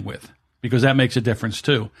the bandwidth, because that makes a difference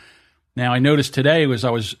too. Now, I noticed today as I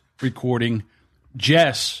was recording,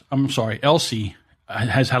 Elsie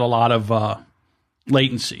has had a lot of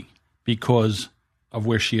latency because of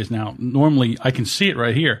where she is now. Normally, I can see it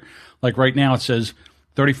right here. Like right now, it says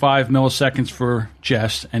 35 milliseconds for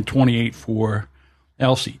Jess and 28 for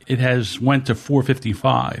Elsie. It has went to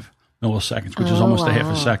 455 milliseconds, which is almost a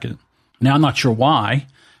half a second. Now, I'm not sure why.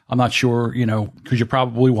 I'm not sure, you know, because you're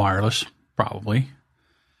probably wireless, probably.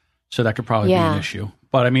 So that could probably be an issue.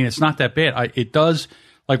 But, I mean, it's not that bad. It does,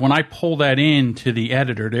 like when I pull that into the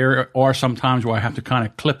editor, there are some times where I have to kind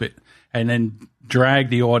of clip it and then drag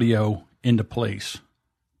the audio into place,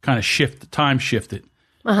 kind of time shift it,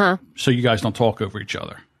 so you guys don't talk over each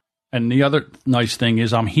other. And the other nice thing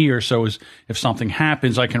is I'm here, so if something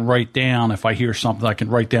happens, I can write down. If I hear something, I can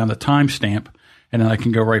write down the timestamp, and then I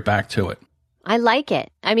can go right back to it. I like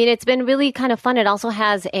it. I mean, it's been really kind of fun. It also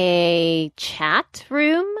has a chat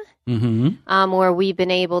room where we've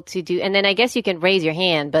been able to do, and then I guess you can raise your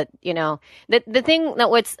hand, but you know, the thing that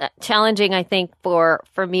what's challenging, I think, for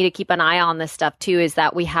me to keep an eye on this stuff too, is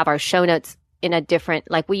that we have our show notes in a different,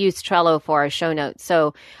 like we use Trello for our show notes.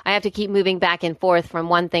 So I have to keep moving back and forth from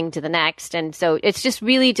one thing to the next. And so it's just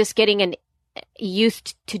really just getting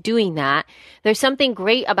used to doing that. There's something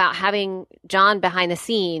great about having John behind the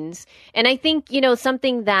scenes. And I think, you know,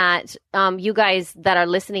 something that you guys that are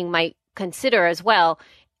listening might consider as well,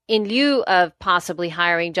 in lieu of possibly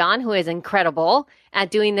hiring John, who is incredible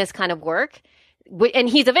at doing this kind of work. And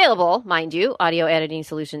he's available, mind you,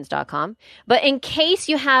 audioeditingsolutions.com. But in case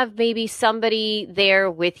you have maybe somebody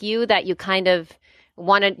there with you that you kind of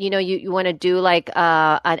want to, you know, you want to do like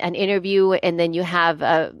an interview, and then you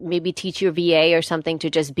have maybe teach your VA or something to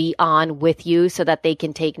just be on with you so that they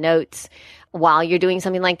can take notes while you're doing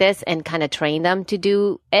something like this and kind of train them to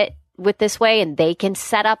do it with this way, and they can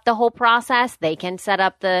set up the whole process. They can set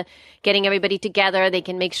up the getting everybody together. They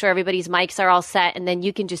can make sure everybody's mics are all set, and then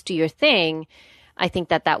you can just do your thing. I think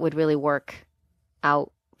that would really work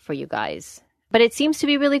out for you guys. But it seems to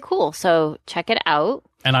be really cool. So check it out.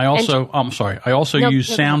 And I also, use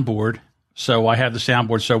Soundboard. So I have the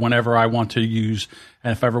Soundboard. So whenever I want to use,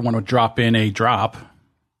 and if I ever want to drop in a drop, of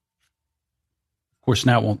course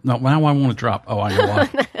now it won't. No, now I want to drop. Oh, I know why.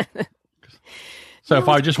 So if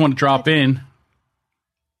I just want to drop in,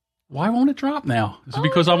 why won't it drop now? Is it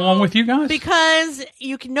because I'm on with you guys? Because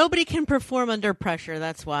nobody can perform under pressure.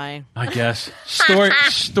 That's why. I guess.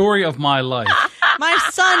 Story of my life. My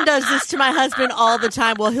son does this to my husband all the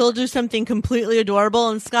time. Well, he'll do something completely adorable,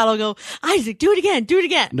 and Scott will go, Isaac, do it again. Do it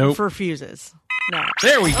again. Nope. Refuses. No.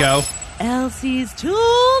 There we go. Elsie's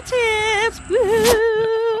Tool Tips.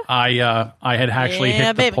 Woo-hoo. I had actually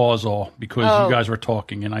hit the pause all because you guys were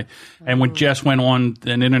talking, and when Jess went on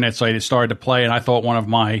an internet site, it started to play, and I thought one of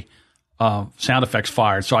my sound effects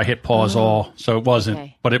fired, so I hit pause all. So it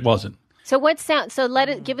wasn't, but it wasn't. So what sound? So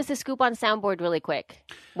give us a scoop on Soundboard really quick.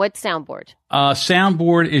 What's Soundboard?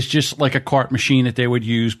 Soundboard is just like a cart machine that they would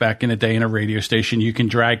use back in the day in a radio station. You can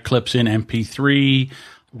drag clips in MP3,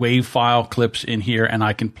 WAV file clips in here, and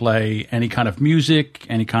I can play any kind of music,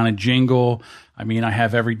 any kind of jingle. I mean, I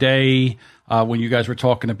have every day when you guys were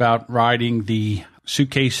talking about riding the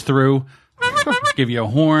suitcase through, give you a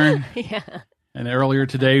horn. Yeah. And earlier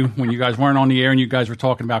today, when you guys weren't on the air and you guys were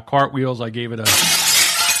talking about cartwheels, I gave it a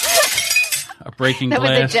breaking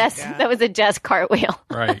glass. That was a Jess cartwheel.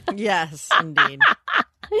 Right. Yes, indeed.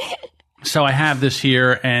 So I have this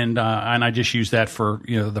here, and I just use that for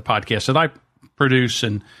the podcast that I produce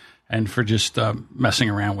and for just messing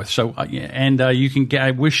around with. So you can get.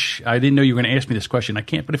 I wish I didn't know you were going to ask me this question. I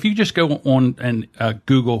can't. But if you just go on and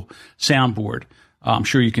Google Soundboard, I'm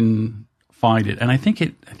sure you can find it. And I think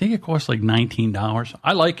it costs like $19.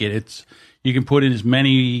 I like it. You can put in as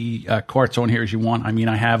many carts on here as you want. I mean,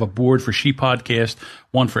 I have a board for She Podcast,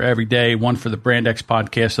 one for Every Day, one for the Brand X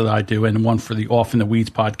podcast that I do, and one for the Off in the Weeds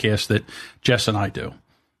podcast that Jess and I do.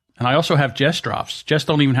 And I also have Jess drops. Jess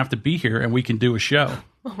don't even have to be here, and we can do a show.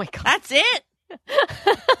 Oh, my God. That's it.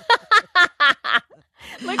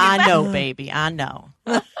 I know, baby. I know.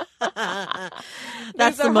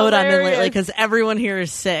 That's the mode I'm in lately because everyone here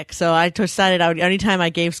is sick. So I decided anytime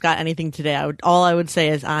I gave Scott anything today, all I would say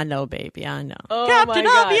is, I know, baby. I know. Oh, Captain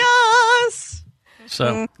Obvious.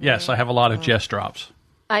 So, yes, I have a lot of Jess drops.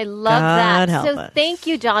 I love God that. So us. thank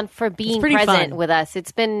you, John, for being pretty present fun. with us.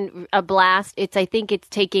 It's been a blast. I think it's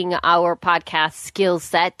taking our podcast skill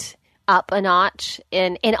set up a notch.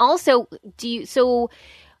 And also, so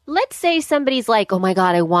let's say somebody's like, oh my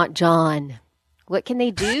God, I want John. What can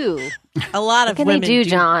they do? A lot of what can women they do,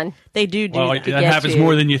 John? They do. Well, that happens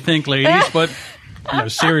more than you think, ladies. But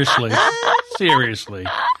seriously.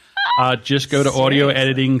 Just go to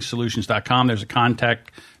audioeditingsolutions.com. There's a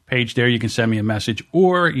contact page there. You can send me a message.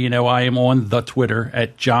 Or, I am on the Twitter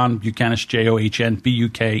at John Bukenas, JOHN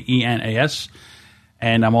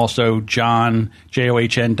And I'm also John,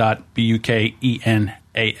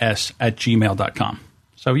 JOHN.BUKENAS at gmail.com.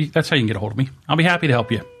 So that's how you can get a hold of me. I'll be happy to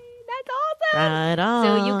help you. Right on.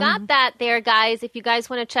 So you got that there, guys. If you guys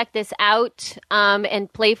want to check this out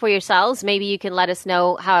and play for yourselves, maybe you can let us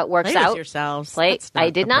know how it works Play out. with yourselves. Play. That's not I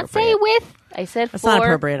did not say appropriate. with. I said That's for. not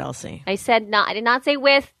appropriate, Elsie. I said not. I did not say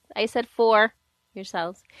with. I said for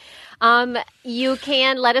yourselves. You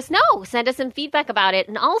can let us know. Send us some feedback about it.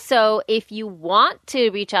 And also, if you want to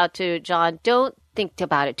reach out to John, don't think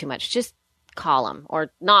about it too much. Just call him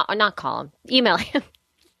or not call him. Email him.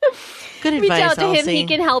 Good advice, Reach out to him. Elsie. He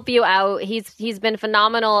can help you out. He's been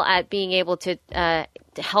phenomenal at being able to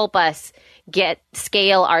help us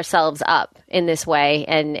scale ourselves up in this way,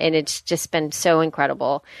 and it's just been so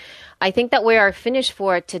incredible. I think that we are finished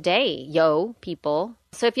for today, people.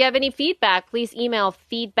 So if you have any feedback, please email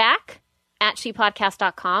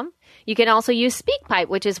feedback@shepodcast.com. You can also use SpeakPipe,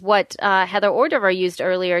 which is what Heather Ordover used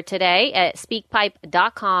earlier today at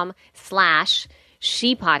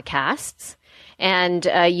speakpipe.com/shepodcasts. And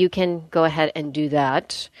you can go ahead and do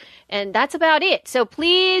that. And that's about it. So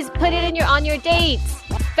please put it on your dates.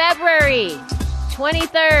 February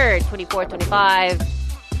 23rd, 24th, 25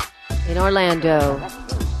 in Orlando.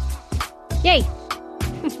 Yay.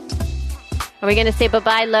 Are we going to say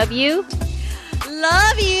bye-bye? Love you?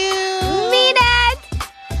 Love you. Mean it.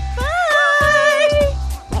 Bye.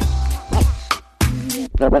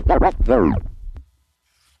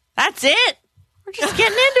 That's it. We're just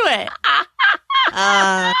getting into it.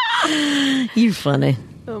 You funny.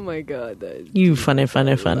 Oh, my God. You funny. I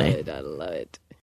love it.